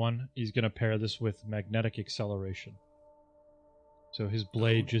last one. He's going to pair this with Magnetic Acceleration. So his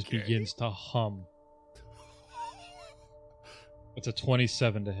blade just begins to hum. It's a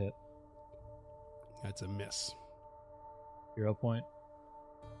 27 to hit. That's a miss. Hero point.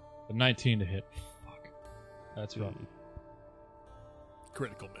 A 19 to hit. Fuck. That's rough.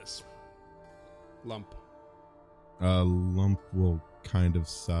 Critical miss. Lump. Lump will kind of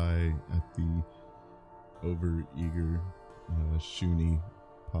sigh at the over-eager Shuni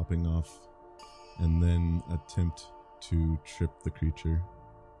popping off and then attempt to trip the creature.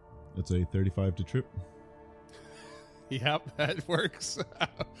 That's a 35 to trip. Yep, that works.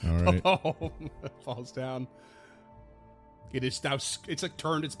 All right. Oh, it falls down. It is now, it's like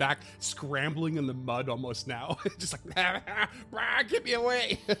turned its back, scrambling in the mud almost now. Just like, get me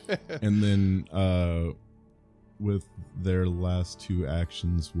away. And then with their last 2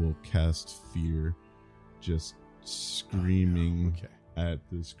 actions, will cast Fear, just screaming at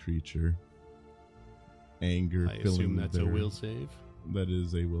this creature. Anger I filling assume that's a will save? That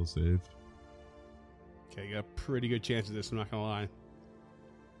is a will save. Okay, got a pretty good chance of this, I'm not going to lie.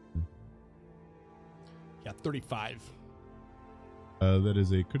 Yeah, 35. That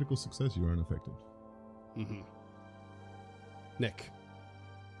is a critical success. You are unaffected. Mm-hmm. Nick.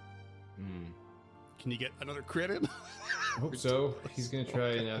 Can you get another crit in? Hope so. He's going to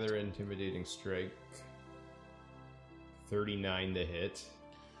try another intimidating strike. 39 to hit.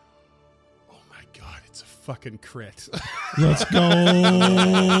 Oh my god, it's a fucking crit. Let's go!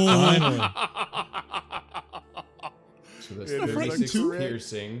 Finally. So that's 36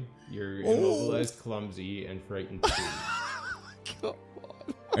 piercing. You're immobilized, clumsy, and frightened 2. Come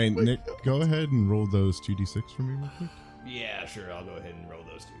on. Hey, Nick, go ahead and roll those 2d6 for me real quick. Yeah, sure. I'll go ahead and roll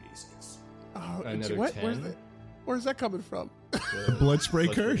those 2d6. Oh, Another what? 10. Where's that coming from? The blood spray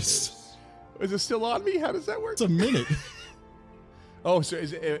curse. Is it still on me? How does that work? It's a minute. Oh, so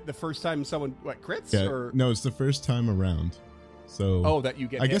is it the first time someone crits? Yeah, or? no, it's the first time around. So that you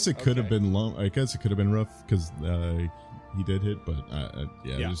get. I guess it could have been long. I guess it could have been rough because he did hit, but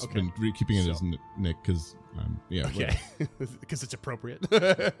yeah, I've just been keeping it as Nick because okay, because it's appropriate.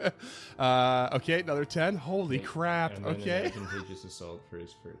 Okay, another 10. Holy crap! And okay, an advantageous assault for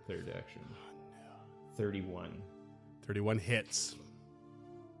his third action. 31. 31 hits.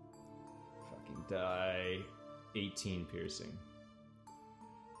 Fucking die. 18 piercing.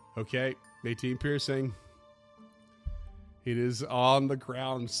 Okay, 18 piercing. It is on the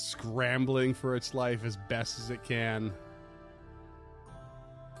ground, scrambling for its life as best as it can.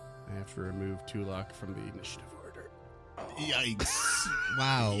 I have to remove Tulok from the initiative order. Yikes!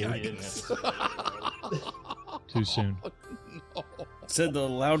 Wow. Yikes. Too soon. No. Said the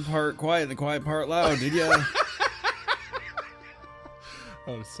loud part quiet, the quiet part loud, did ya?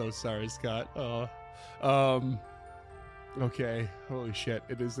 I'm so sorry, Scott. Okay, holy shit.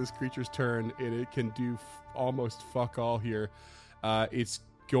 It is this creature's turn, and it can do almost fuck all here. It's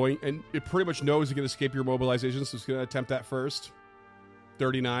going, and it pretty much knows it can escape your mobilization, so it's going to attempt that first.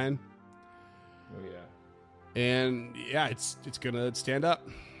 39. Oh, yeah. And, yeah, it's going to stand up.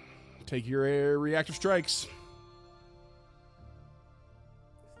 Take your reactive strikes.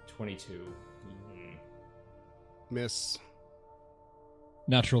 22. Mm-hmm. Miss.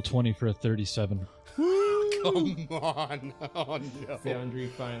 Natural 20 for a 37. Come on. Oh, no. Foundry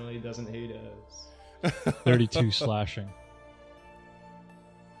finally doesn't hate us. 32 slashing.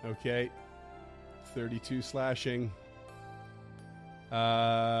 Okay. 32 slashing.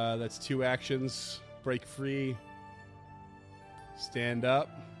 That's 2 actions. Break free. Stand up.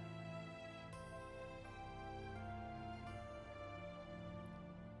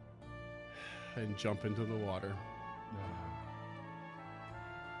 And jump into the water.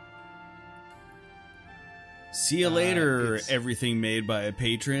 See you later, everything made by a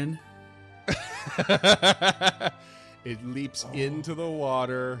patron. It leaps into the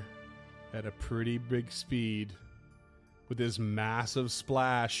water at a pretty big speed with this massive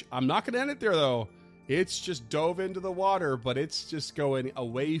splash. I'm not going to end it there, though. It's just dove into the water, but it's just going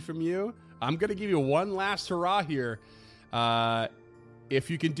away from you. I'm going to give you one last hurrah here. If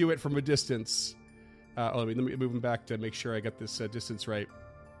you can do it from a distance. Let me move him back to make sure I got this distance right.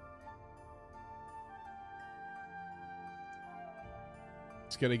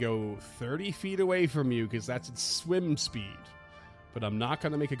 It's going to go 30 feet away from you because that's its swim speed. But I'm not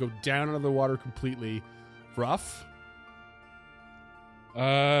going to make it go down into the water completely. Rough?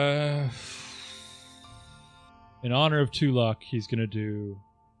 In honor of Tulok, he's going to do...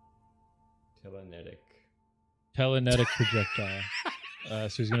 Telenetic projectile. So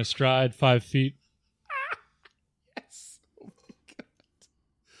he's going to stride 5 feet. Yes. Oh my God.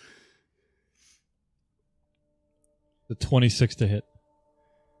 The 26 to hit.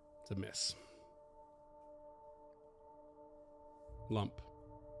 It's a miss. Lump.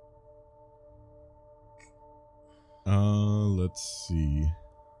 Let's see.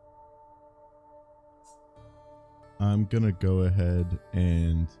 I'm gonna go ahead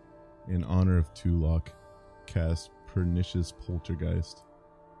and, in honor of Tulok, cast Pernicious Poltergeist.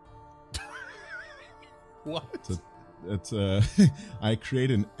 What? I create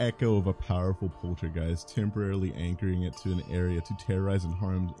an echo of a powerful poltergeist, temporarily anchoring it to an area to terrorize and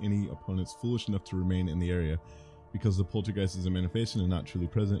harm any opponents foolish enough to remain in the area. Because the poltergeist is a manifestation and not truly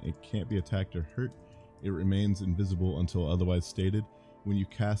present, it can't be attacked or hurt. It remains invisible until otherwise stated. When you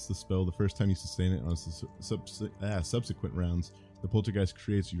cast the spell, the first time you sustain it on subsequent rounds, the poltergeist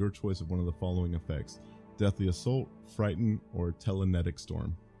creates your choice of one of the following effects: Deathly Assault, Frighten, or Telenetic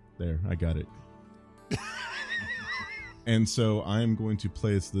Storm. There, I got it. And so I'm going to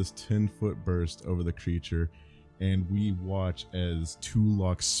place this 10-foot burst over the creature, and we watch as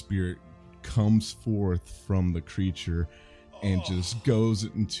Tulok's spirit comes forth from the creature and just goes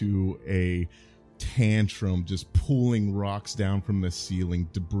into a tantrum, just pulling rocks down from the ceiling,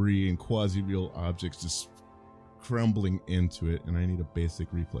 debris and quasi-real objects just crumbling into it, and I need a basic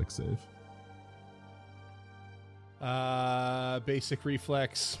reflex save. Basic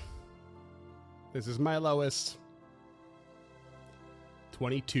reflex. This is my lowest.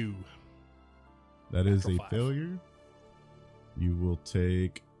 22. That is a 5. failure. You will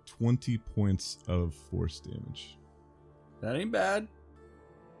take 20 points of force damage. That ain't bad.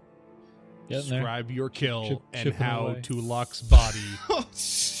 Describe your kill and how away. Tulok's body Oh,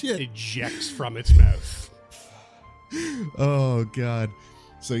 shit. ejects from its mouth. Oh, God.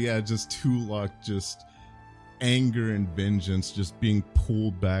 So, yeah, just Tulok, just anger and vengeance, just being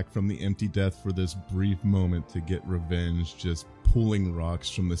pulled back from the empty death for this brief moment to get revenge, just pulling rocks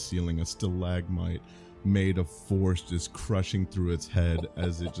from the ceiling, a stalagmite made of force just crushing through its head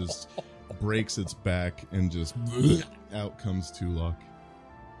as it just breaks its back and just out comes Tulok.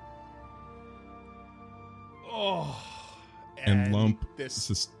 Oh, And Lump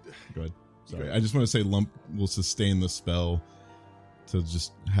this. Go ahead. Sorry, I just want to say Lump will sustain the spell to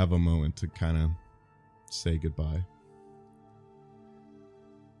just have a moment to kind of say goodbye.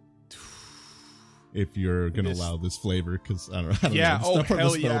 If you're going to allow this flavor, because I don't know. Oh,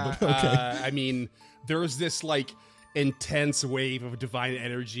 hell yeah. But okay. I mean, there's this like intense wave of divine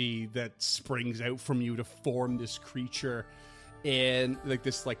energy that springs out from you to form this creature. And like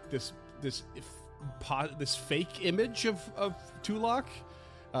this fake image of Tulak,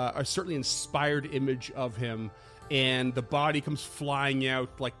 a certainly inspired image of him. And the body comes flying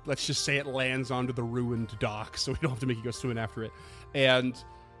out, like, let's just say it lands onto the ruined dock, so we don't have to make you go swimming after it. And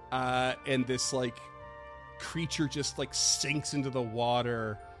this, like, creature just, like, sinks into the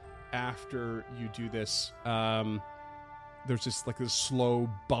water after you do this. There's just, like, this slow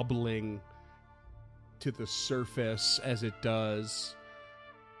bubbling to the surface as it does.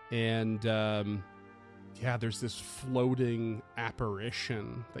 And, there's this floating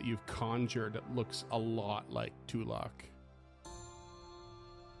apparition that you've conjured that looks a lot like Tulak.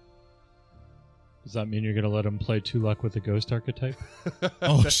 Does that mean you're going to let him play Tulak with the ghost archetype?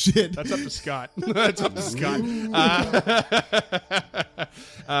 Oh, shit. That's up to Scott. That's up to Scott.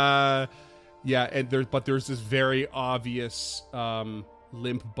 There's this very obvious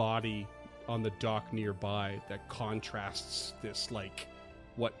limp body on the dock nearby that contrasts this, like,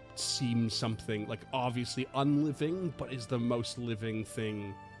 what seems something like obviously unliving, but is the most living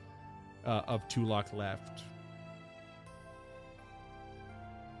thing of Tulak left.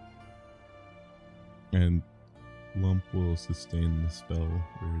 And Lump will sustain the spell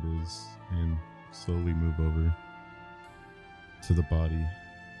where it is and slowly move over to the body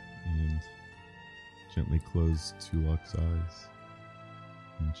and gently close Tulak's eyes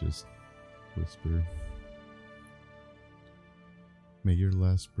and just whisper, "May your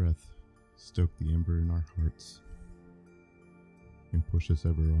last breath stoke the ember in our hearts and push us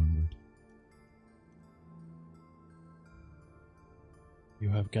ever onward." You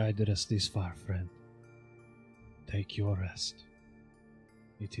have guided us this far, friend. Take your rest.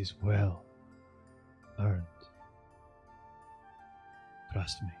 It is well earned.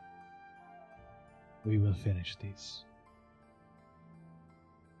 Trust me. We will finish this.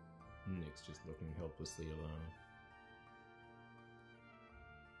 Nick's just looking helplessly alone.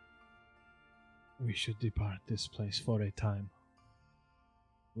 We should depart this place for a time.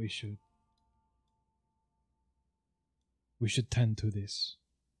 We should tend to this.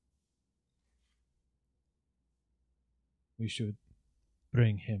 We should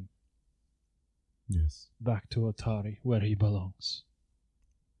bring him back to Otari, where he belongs.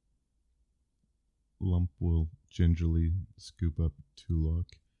 Lump will gingerly scoop up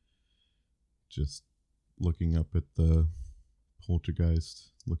Tulak, just looking up at the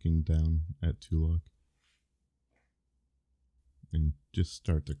poltergeist, looking down at Tulak, and just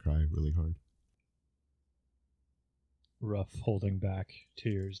start to cry really hard. Ruff, holding back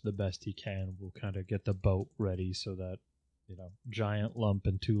tears the best he can, will kind of get the boat ready so that, Giant Lump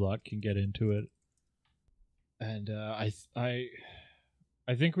and Tulak can get into it. And I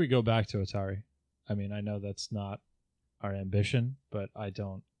think we go back to Otari. I mean, I know that's not our ambition, but I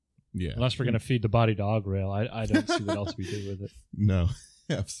don't. Yeah. Unless we're going to feed the body to Augrael, I don't see what else we do with it. No,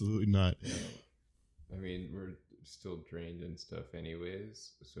 absolutely not. Yeah. I mean, we're still drained and stuff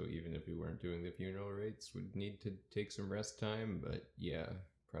anyways, so even if we weren't doing the funeral rites, we'd need to take some rest time, but yeah,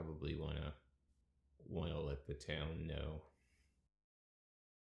 probably wanna let the town know.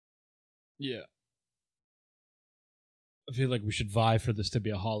 Yeah. I feel like we should vie for this to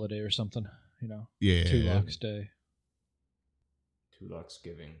be a holiday or something, Yeah. Tulak's Day. Tulak's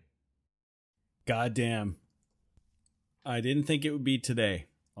giving. Goddamn. I didn't think it would be today.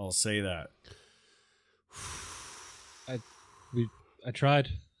 I'll say that. I tried.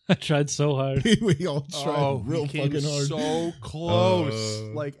 I tried so hard. We all tried real fucking hard. So close.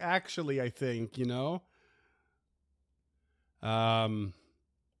 Like, actually, I think,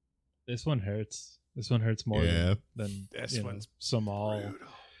 This one hurts. This one hurts more than this one's Somal. brutal.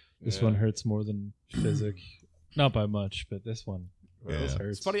 This one hurts more than Physic. Not by much, but this one. Yeah. This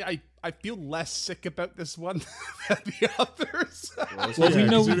hurts. It's funny, I feel less sick about this one than the others. Well, we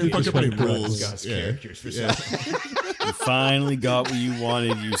know we fucking just many went rules. Scott's Yeah. characters for Yeah. You finally got what you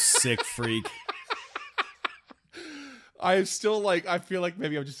wanted, you sick freak. I'm still I feel like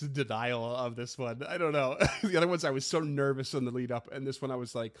maybe I'm just in denial of this one. I don't know. The other ones I was so nervous on the lead up, and this one I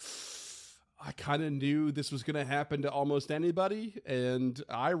was like, I kind of knew this was going to happen to almost anybody, and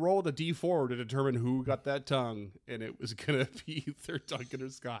I rolled a D4 to determine who got that tongue, and it was going to be either Duncan or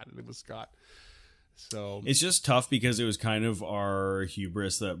Scott, and it was Scott. So it's just tough because it was kind of our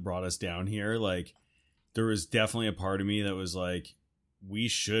hubris that brought us down here. Like, there was definitely a part of me that was like, we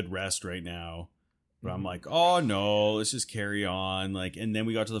should rest right now. But I'm like, oh no, let's just carry on. Like, and then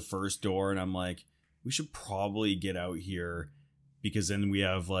we got to the first door and I'm like, we should probably get out here because then we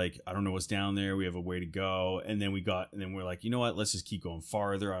have like, I don't know what's down there. We have a way to go. And then we're like, you know what? Let's just keep going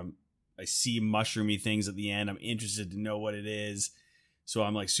farther. I see mushroomy things at the end. I'm interested to know what it is. So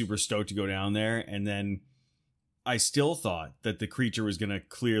I'm like super stoked to go down there. And then I still thought that the creature was going to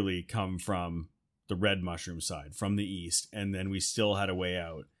clearly come from the red mushroom side, from the east. And then we still had a way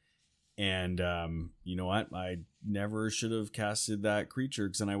out. And you know what? I never should have casted that creature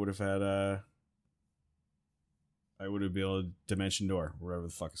because then I would have had I would have been able to Dimension Door, whatever the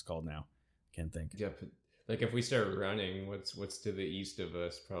fuck it's called now. Can't think. Yeah, but like if we start running, what's to the east of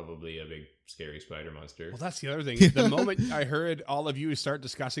us? Probably a big scary spider monster. Well, that's the other thing. The moment I heard all of you start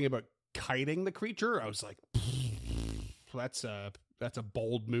discussing about kiting the creature, I was like, that's a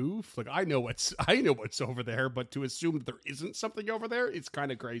bold move. Like I know what's over there, but to assume that there isn't something over there, it's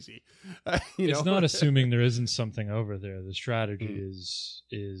kind of crazy. It's not assuming there isn't something over there. The strategy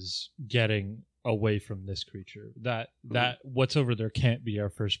is getting away from this creature. That what's over there can't be our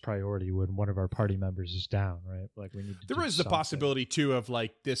first priority when one of our party members is down, right? Like we need to. There is the possibility too of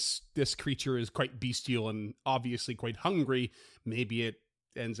like this creature is quite bestial and obviously quite hungry. Maybe it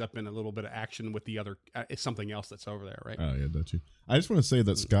ends up in a little bit of action with the other something else that's over there, right? Oh yeah, got you. I just want to say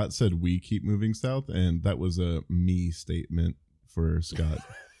that Scott said we keep moving south, and that was a me statement for Scott.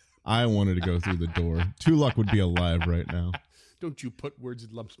 I wanted to go through the door. Tulok would be alive right now. Don't you put words in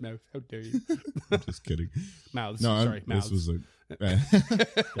Lump's mouth? How dare you? I'm just kidding. Mouths. No, sorry, mouths. This was a.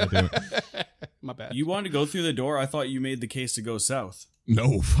 God damn it. My bad. You wanted to go through the door. I thought you made the case to go south.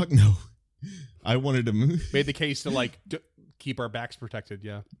 No, fuck no. I wanted to move. Made the case to like keep our backs protected.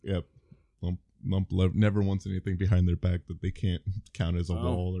 Yeah. Yep. Lump never wants anything behind their back that they can't count as a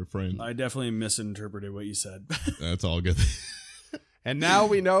wall or friend. I definitely misinterpreted what you said. That's all good. And now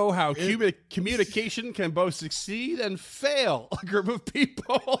we know how communication can both succeed and fail a group of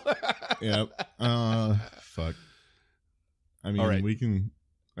people. Yep. Fuck. I mean, we can.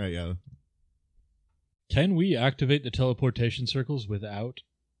 Yeah. Can we activate the teleportation circles without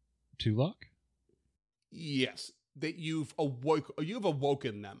Tulok? Yes, that you've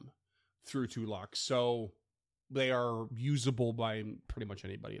awoken them through Tulok, so they are usable by pretty much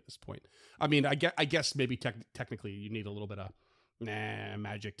anybody at this point. I mean, I guess maybe technically you need a little bit of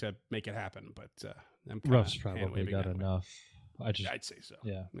magic to make it happen, but Ruff's probably got enough. I'd say so.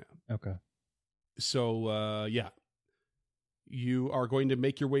 Yeah. Okay. So you are going to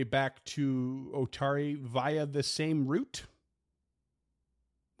make your way back to Otari via the same route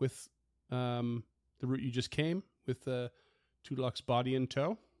with the route you just came with Tulok's body in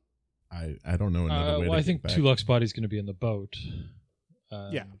tow. I don't know another way. Well, I think Tulok's body's going to be in the boat.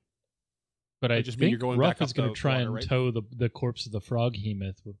 Yeah. But I just think you're going Ruff back is going to try water, and right? tow the corpse of the frog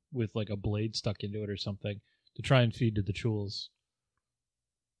hemoth with like a blade stuck into it or something to try and feed to the Chules.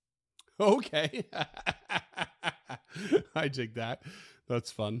 Okay. I dig that.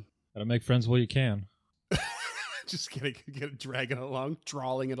 That's fun. Gotta make friends while you can. Just dragging it along,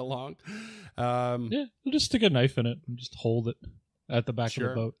 trawling it along. Yeah, we'll just stick a knife in it and just hold it at the back of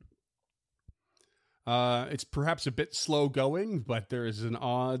the boat. It's perhaps a bit slow going, but there is an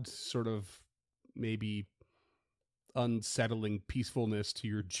odd sort of maybe unsettling peacefulness to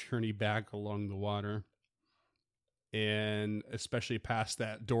your journey back along the water. And especially past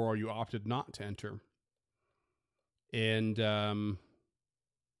that door you opted not to enter. And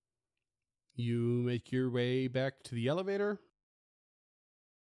you make your way back to the elevator.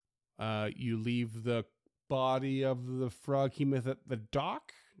 You leave the body of the frog hemoth at the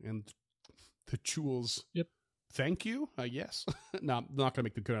dock, and the Chules. Yep. Thank you. Yes. No, I'm not gonna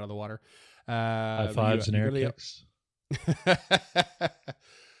make them come out of the water. High fives and air kicks.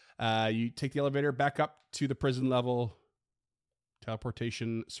 You take the elevator back up to the prison level.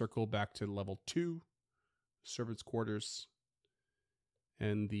 Teleportation circle back to level 2, servants' quarters,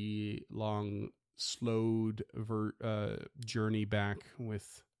 and the long, slowed journey back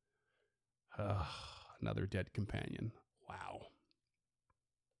with another dead companion. Wow.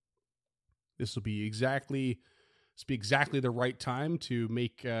 This will be exactly the right time to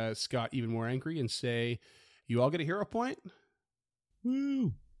make Scott even more angry and say, "You all get a hero point,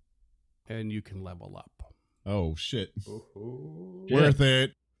 woo, and you can level up." Oh shit! Ooh. Worth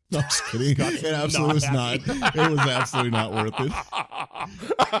it. No, I'm just kidding. It absolutely was not. It was absolutely not worth it.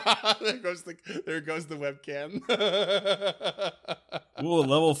 There goes the webcam. Ooh, a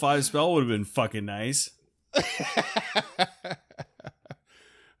level 5 spell would have been fucking nice.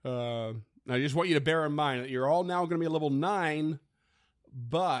 I just want you to bear in mind that you're all now going to be a level 9,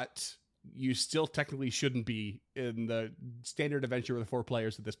 but you still technically shouldn't be in the standard adventure with 4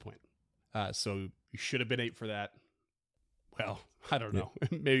 players at this point. So you should have been 8 for that. Well, I don't know.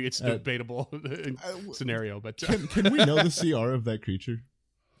 Maybe it's a debatable scenario, but can we know the CR of that creature?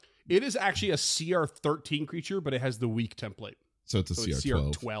 It is actually a CR 13 creature, but it has the weak template. So it's a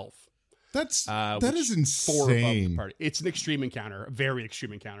CR 12. That is insane. It's an extreme encounter, a very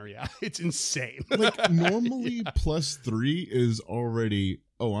extreme encounter. Yeah, it's insane. Like normally +3 is already,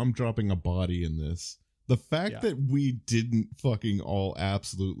 oh, I'm dropping a body in this. The fact that we didn't fucking all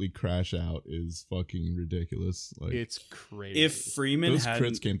absolutely crash out is fucking ridiculous. Like, it's crazy. If Freeman those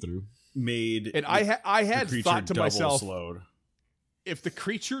hadn't crits came through, made and I had thought to myself, slowed. If the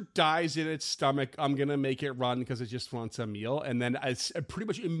creature dies in its stomach, I'm gonna make it run because it just wants a meal. And then pretty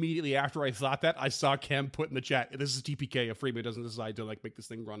much immediately after I thought that, I saw Cam put in the chat, "This is TPK if Freeman doesn't decide to like make this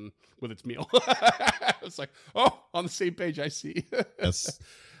thing run with its meal." It's like, oh, on the same page. I see. Yes.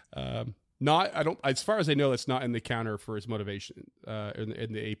 I don't. As far as I know, it's not in the counter for his motivation,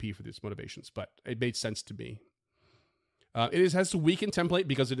 in the AP for his motivations. But it made sense to me. It has the weakened template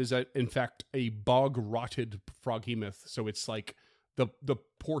because it is in fact a bog rotted froghemoth. So it's like the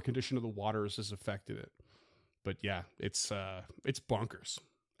poor condition of the waters has affected it. But yeah, it's bonkers,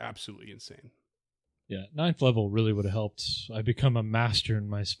 absolutely insane. Yeah, 9th level really would have helped. I become a master in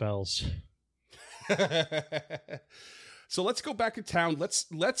my spells. So let's go back to town.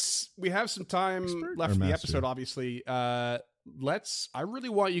 We have some time left in the episode, obviously. I really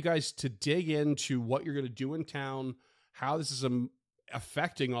want you guys to dig into what you're going to do in town, how this is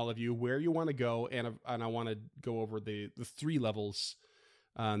affecting all of you, where you want to go, and I want to go over the 3 levels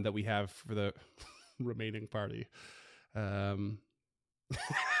that we have for the remaining party.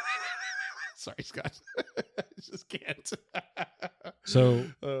 Sorry, Scott. I just can't. So,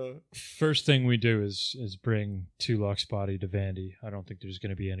 first thing we do is bring Tulok's body to Vandy. I don't think there's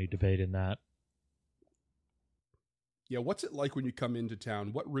going to be any debate in that. Yeah, what's it like when you come into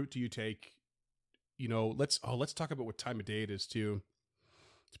town? What route do you take? You know, let's talk about what time of day it is too.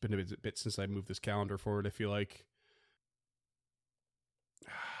 It's been a bit since I moved this calendar forward, I feel like.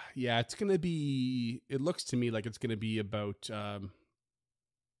 Yeah, it's going to be, it looks to me like it's going to be about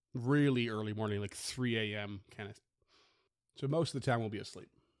really early morning, like 3 a.m. kind of. So most of the town will be asleep.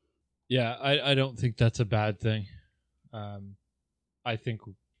 Yeah, I don't think that's a bad thing. I think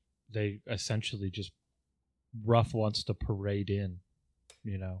they essentially just, Ruff wants to parade in,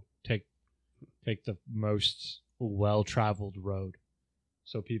 you know, take the most well-traveled road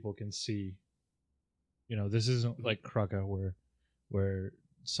so people can see, you know, this isn't like Krugga where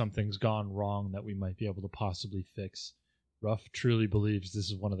something's gone wrong that we might be able to possibly fix. Ruff truly believes this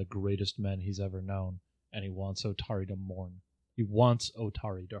is one of the greatest men he's ever known, and he wants Otari to mourn. He wants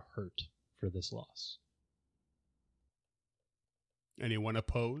Otari to hurt for this loss. Anyone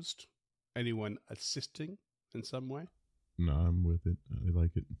opposed? Anyone assisting in some way? No, I'm with it. I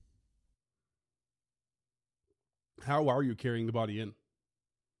like it. How are you carrying the body in?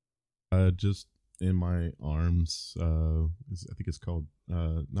 Just in my arms. I think it's called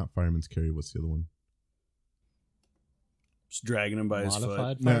not fireman's carry. What's the other one? Just dragging him by his foot.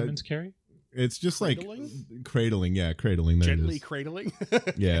 Modified fireman's carry? It's just cradling? Like cradling. Yeah, cradling. There Gently it is. cradling?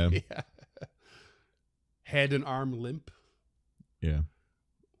 Yeah. Yeah. Head and arm limp? Yeah.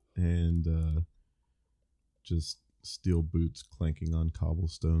 And just steel boots clanking on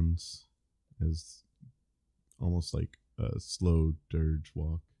cobblestones as almost like a slow dirge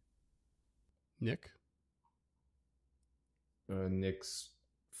walk. Nick? Nick's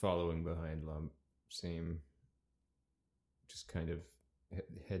following behind Lump. Same. Just kind of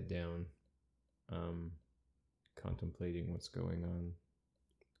head down, contemplating what's going on.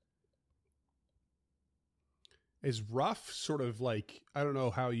 Is Ruff sort of like, I don't know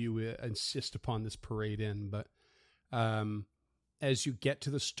how you insist upon this parade in, but as you get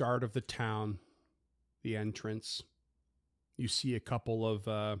to the start of the town, the entrance, you see a couple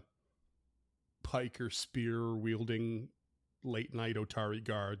of pike or spear wielding late night Otari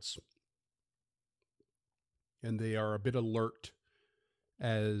guards. And they are a bit alert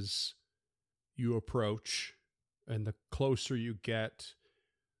as you approach, and the closer you get,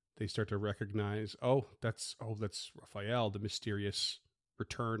 they start to recognize, that's Raphael, the mysterious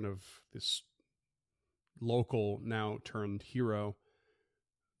return of this local now turned hero.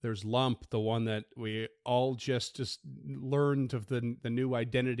 There's Lump, the one that we all just learned of the new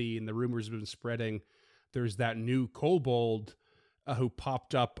identity, and the rumors have been spreading. There's that new kobold who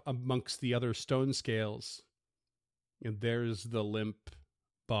popped up amongst the other stone scales. And there's the limp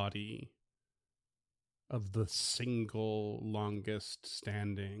body of the single longest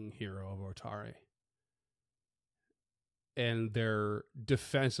standing hero of Otari. and their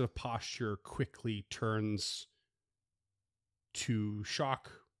defensive posture quickly turns to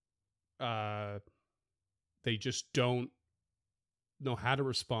shock. They just don't know how to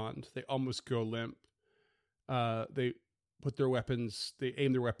respond. They almost go limp. They aim their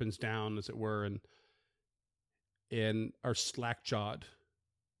weapons down, as it were, and are slack-jawed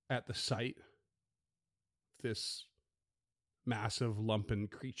at the sight of this massive lumpen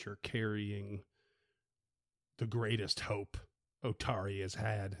creature carrying the greatest hope Otari has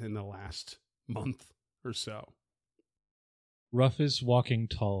had in the last month or so. Ruff is walking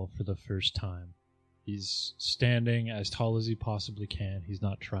tall for the first time. He's standing as tall as he possibly can. He's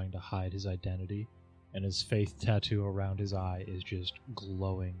not trying to hide his identity, and his faith tattoo around his eye is just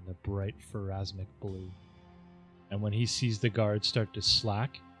glowing the bright pharasmic blue. And when he sees the guards start to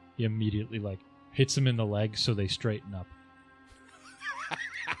slack, he immediately hits them in the leg so they straighten up.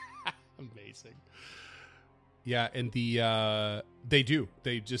 Amazing. Yeah, and they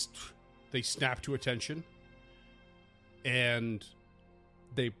snap to attention, and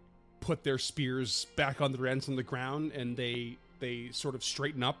they put their spears back on their ends on the ground, and they sort of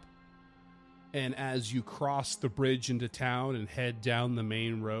straighten up. And as you cross the bridge into town and head down the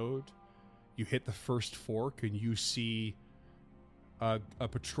main road, you hit the first fork, and you see a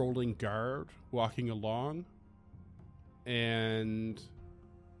patrolling guard walking along and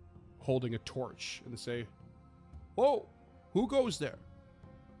holding a torch, and they say, "Whoa, who goes there?"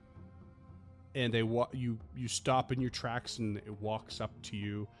 And you stop in your tracks, and it walks up to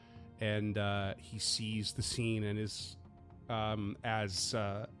you, and he sees the scene and is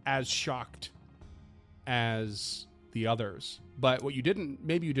as shocked as the others. But what you didn't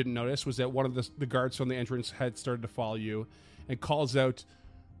notice was that one of the guards from the entrance had started to follow you and calls out,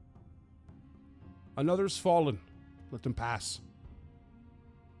 "Another's fallen. Let them pass."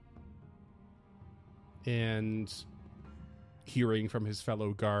 And hearing from his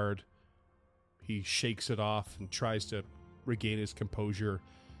fellow guard, he shakes it off and tries to regain his composure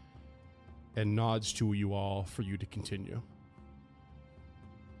and nods to you all for you to continue.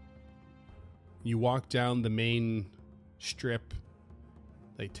 You walk down the main strip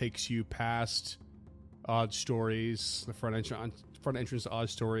that takes you past Odd Stories, the front entrance to Odd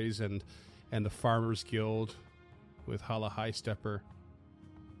Stories, and the Farmers Guild with Hala High Stepper.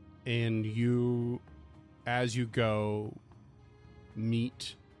 And you, as you go,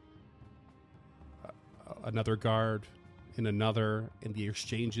 meet another guard and another, and the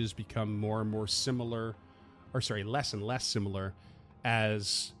exchanges become more and more similar, less and less similar.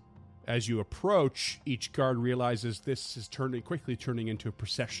 As you approach, each guard realizes this is quickly turning into a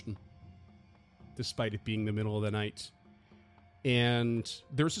procession, despite it being the middle of the night. And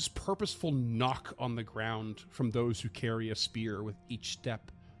there's this purposeful knock on the ground from those who carry a spear with each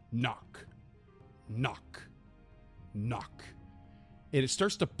step. Knock, knock, knock. And it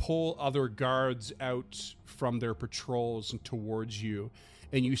starts to pull other guards out from their patrols and towards you.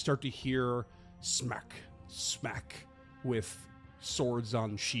 And you start to hear smack, smack with swords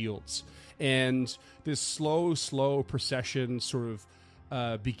on shields. And this slow procession sort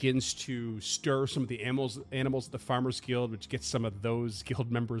of begins to stir some of the animals at the Farmers Guild, which gets some of those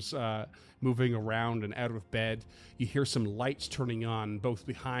guild members moving around and out of bed. You hear some lights turning on, both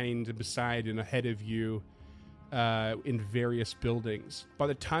behind and beside and ahead of you, in various buildings. By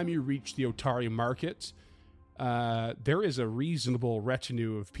the time you reach the Otari Market, there is a reasonable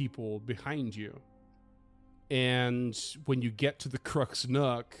retinue of people behind you. And when you get to the Crux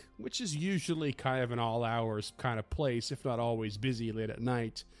Nook, which is usually kind of an all-hours kind of place, if not always busy late at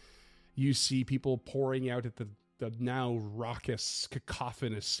night, you see people pouring out at the now raucous,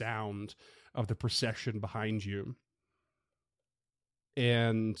 cacophonous sound of the procession behind you.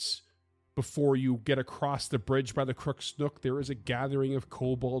 And before you get across the bridge by the Crux Nook, there is a gathering of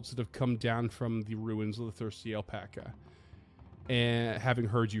kobolds that have come down from the ruins of the Thirsty Alpaca, and having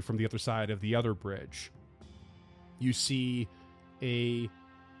heard you from the other side of the other bridge. You see a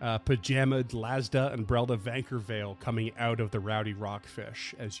pajamaed Lasda and Brelda Vankervale coming out of the Rowdy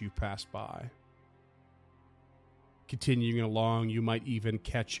Rockfish as you pass by. Continuing along, you might even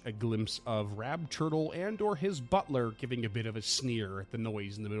catch a glimpse of Rab Turtle and or his butler giving a bit of a sneer at the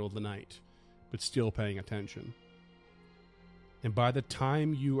noise in the middle of the night, but still paying attention. And by the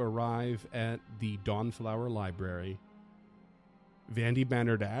time you arrive at the Dawnflower Library, Vandy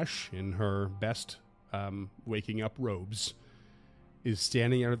Bannerdash, in her best waking up robes, is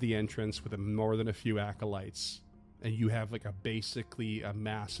standing out of the entrance with more than a few acolytes, and you have basically a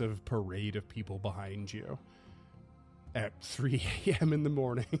massive parade of people behind you at 3 a.m. in the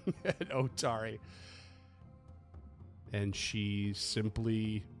morning at Otari. And she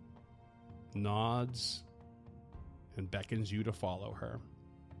simply nods and beckons you to follow her.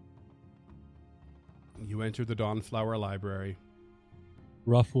 You enter the Dawnflower Library.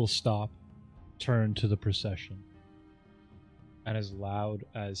 Ruff will stop, turn to the procession, and as loud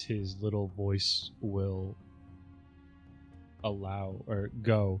as his little voice will allow or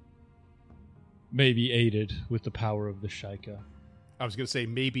go, maybe aided with the power of the Shaika. I was going to say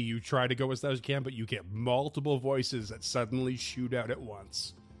maybe you try to go as loud as you can, but you get multiple voices that suddenly shoot out at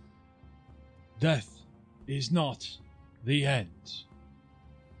once. Death is not the end.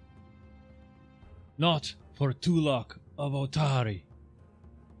 Not for Tulok of Otari.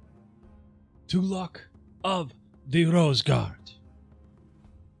 Tulok of the Rose Guard.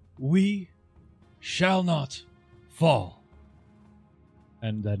 We shall not fall.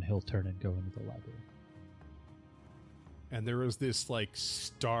 And then he'll turn and go into the library. And there is this like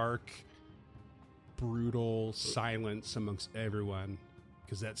stark, brutal silence amongst everyone,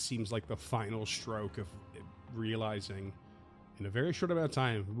 because that seems like the final stroke of realizing, in a very short amount of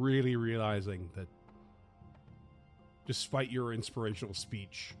time, really realizing that despite your inspirational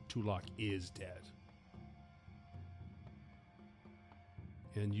speech, Tulok is dead.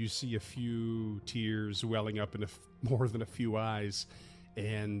 And you see a few tears welling up in more than a few eyes,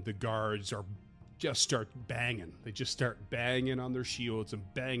 and the guards just start banging. They just start banging on their shields and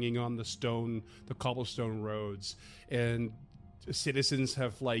banging on the cobblestone roads. And citizens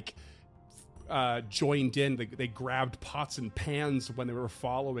have joined in. They grabbed pots and pans when they were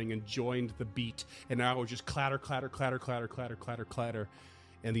following and joined the beat. And now it's just clatter, clatter, clatter, clatter, clatter, clatter, clatter.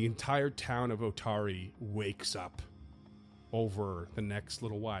 And the entire town of Otari wakes up over the next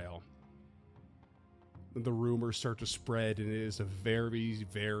little while. The rumors start to spread, and it is a very,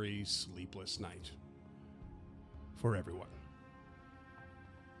 very sleepless night for everyone.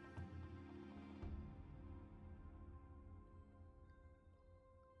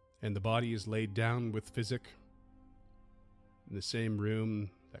 And the body is laid down with Physic in the same room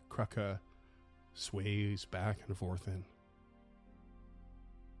that Kruka sways back and forth in,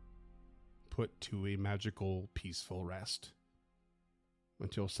 put to a magical, peaceful rest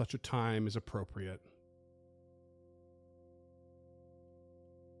until such a time is appropriate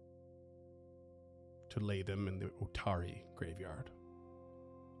to lay them in the Otari graveyard.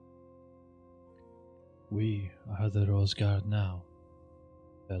 We are the Rose Guard now,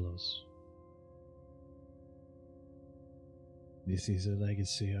 fellows. This is a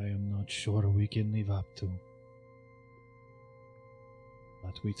legacy I am not sure we can live up to.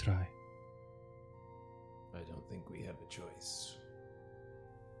 But we try. I don't think we have a choice.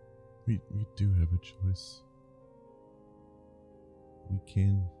 We do have a choice. We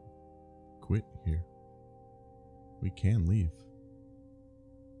can quit here. We can leave.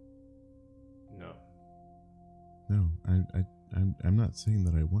 No. No, I'm not saying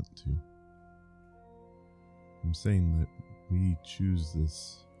that I want to. I'm saying that we choose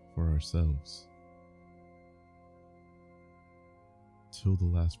this for ourselves. Till the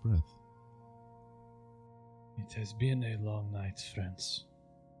last breath. It has been a long night, friends.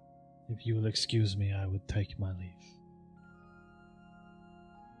 If you will excuse me, I would take my leave.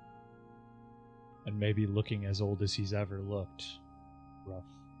 And maybe looking as old as he's ever looked, Ruff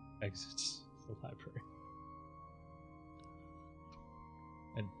exits the library.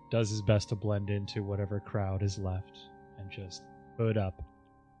 And does his best to blend into whatever crowd is left, and just hood up,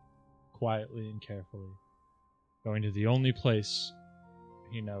 quietly and carefully, going to the only place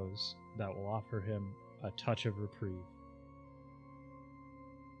he knows that will offer him a touch of reprieve.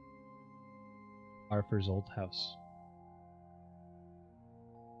 Arthur's old house.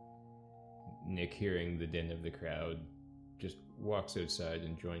 Nick, hearing the din of the crowd, just walks outside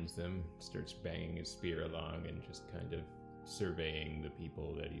and joins them, starts banging his spear along and just kind of surveying the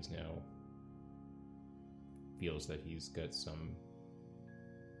people that he's now feels that he's got some,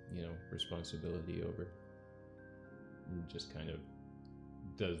 responsibility over. And just kind of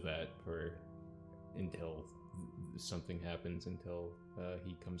does that until something happens, until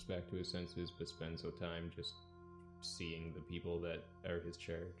he comes back to his senses, but spends no time just seeing the people that are his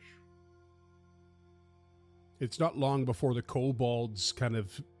charge. It's not long before the kobolds kind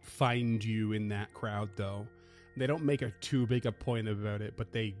of find you in that crowd, though. They don't make too big a point about it,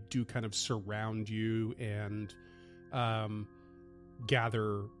 but they do kind of surround you and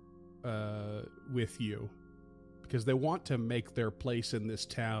gather with you, because they want to make their place in this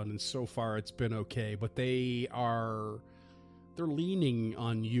town, and so far it's been okay, but they're leaning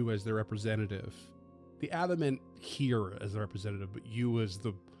on you as their representative. The Adamant here as the representative, but you as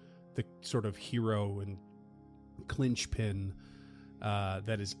the sort of hero and clinch pin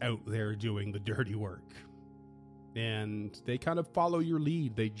that is out there doing the dirty work. and they kind of follow your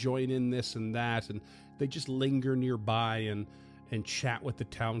lead. They join in this and that, and they just linger nearby and chat with the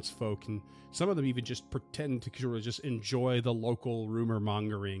townsfolk, and some of them even just pretend to sort of just enjoy the local rumor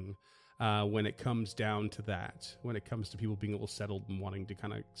mongering when it comes down to that, when it comes to people being a little settled and wanting to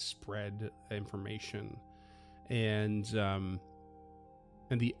kind of spread information. And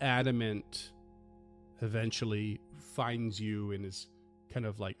the Adamant eventually finds you and is kind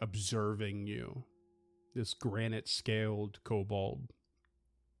of like observing you, this granite-scaled kobold.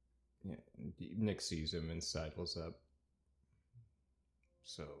 Yeah, Nick sees him and sidles up.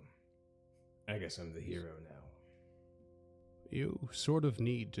 So, I guess I'm the hero now. You sort of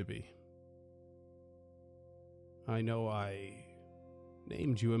need to be. I know I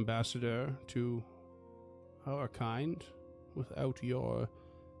named you ambassador to our kind without your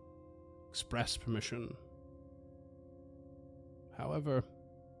express permission. However,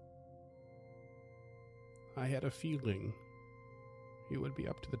 I had a feeling you would be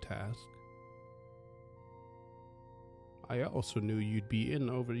up to the task. I also knew you'd be in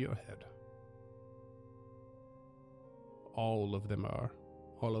over your head. All of them are.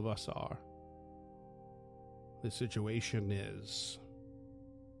 All of us are. The situation is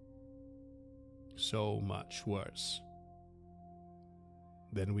so much worse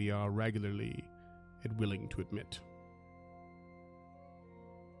than we are regularly and willing to admit.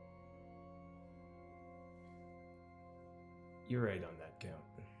 You're right on that count.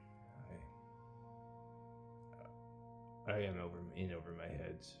 I am over my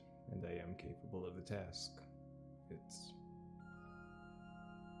head, and I am capable of the task.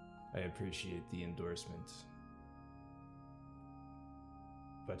 I appreciate the endorsement,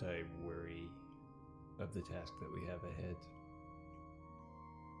 but I worry of the task that we have ahead.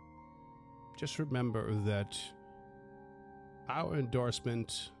 Just remember that our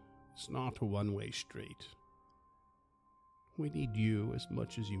endorsement is not a one-way street. We need you as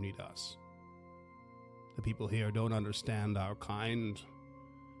much as you need us. The people here don't understand our kind.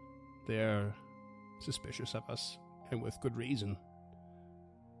 They're suspicious of us, and with good reason.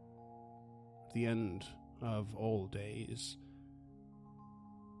 At the end of all days,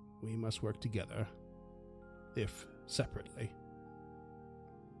 we must work together, if separately.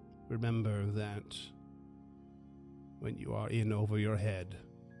 Remember that when you are in over your head,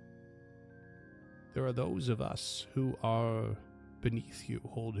 there are those of us who are beneath you,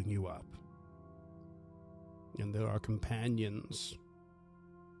 holding you up. And there are companions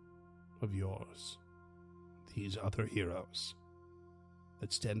of yours, these other heroes,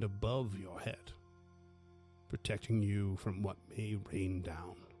 that stand above your head, protecting you from what may rain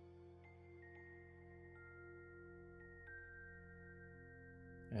down.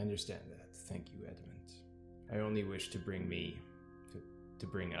 I understand that. Thank you, Edmund. I only wish to bring to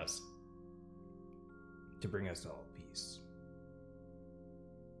bring us all peace.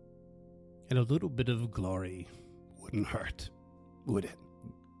 And a little bit of glory wouldn't hurt, would it?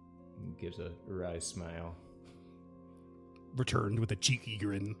 He gives a wry smile. Returned with a cheeky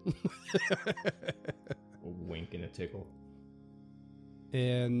grin. A wink and a tickle.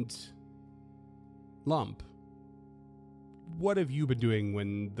 And Lump, what have you been doing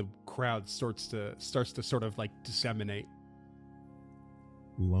when the crowd starts to sort of like disseminate?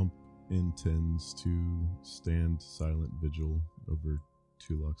 Lump intends to stand silent vigil over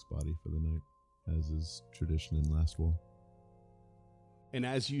Tulok's body for the night, as is tradition in Lastwall. And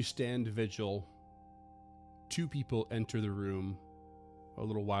as you stand vigil, two people enter the room a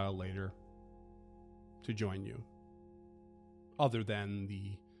little while later to join you, other than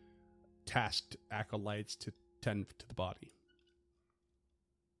the tasked acolytes to tend to the body.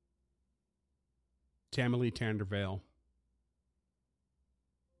 Tamalee Tandervale,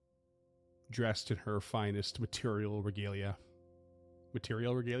 dressed in her finest material regalia.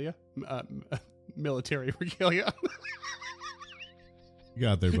 Material regalia? Military regalia. You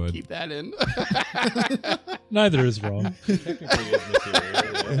got there, bud. Keep that in. Neither is wrong. Technically, it's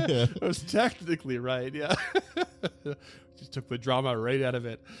material. Yeah. I was technically right, yeah. Just took the drama right out of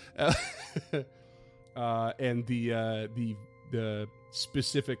it. And the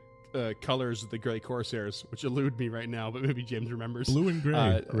specific colors of the Grey Corsairs, which elude me right now, but maybe James remembers. Blue and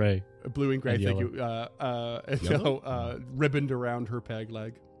gray. Gray. Blue and gray, And thank yellow. you. Yellow, ribboned around her peg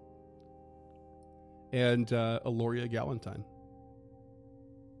leg. And Aloria Galentine.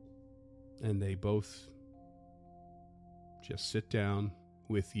 And they both just sit down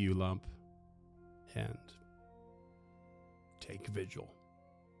with you, Lump, and take vigil.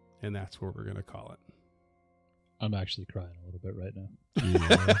 And that's what we're going to call it. I'm actually crying a little bit right now.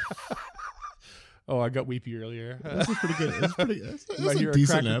 Oh, I got weepy earlier. That's pretty good. That's pretty. That's I hear a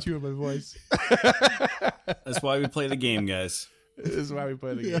crack or two in my voice. That's why we play the game, guys. This is why we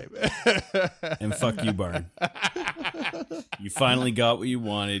play the game. And fuck you, Barn. You finally got what you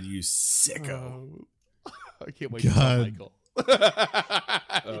wanted, you sicko. I can't wait to tell Michael.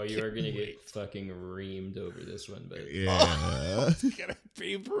 Oh, you are gonna get fucking reamed over this one, but yeah, it's gonna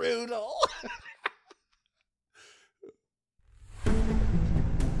be brutal.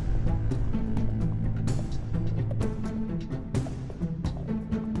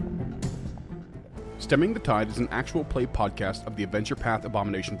 Stemming the Tide is an actual play podcast of the Adventure Path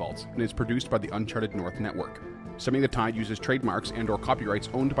Abomination Vaults and is produced by the Uncharted North Network. Stemming the Tide uses trademarks and/or copyrights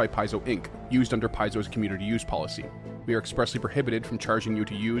owned by Paizo Inc., used under Paizo's community use policy. We are expressly prohibited from charging you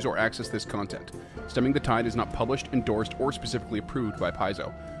to use or access this content. Stemming the Tide is not published, endorsed, or specifically approved by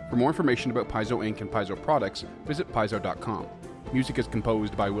Paizo. For more information about Paizo Inc. and Paizo products, visit paizo.com. Music is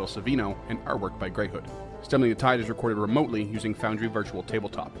composed by Will Savino and artwork by Greyhood. Stemming the Tide is recorded remotely using Foundry Virtual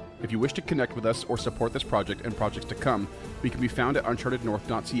Tabletop. If you wish to connect with us or support this project and projects to come, we can be found at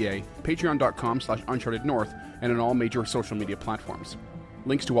unchartednorth.ca, patreon.com/unchartednorth, and on all major social media platforms.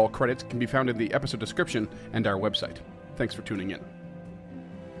 Links to all credits can be found in the episode description and our website. Thanks for tuning in.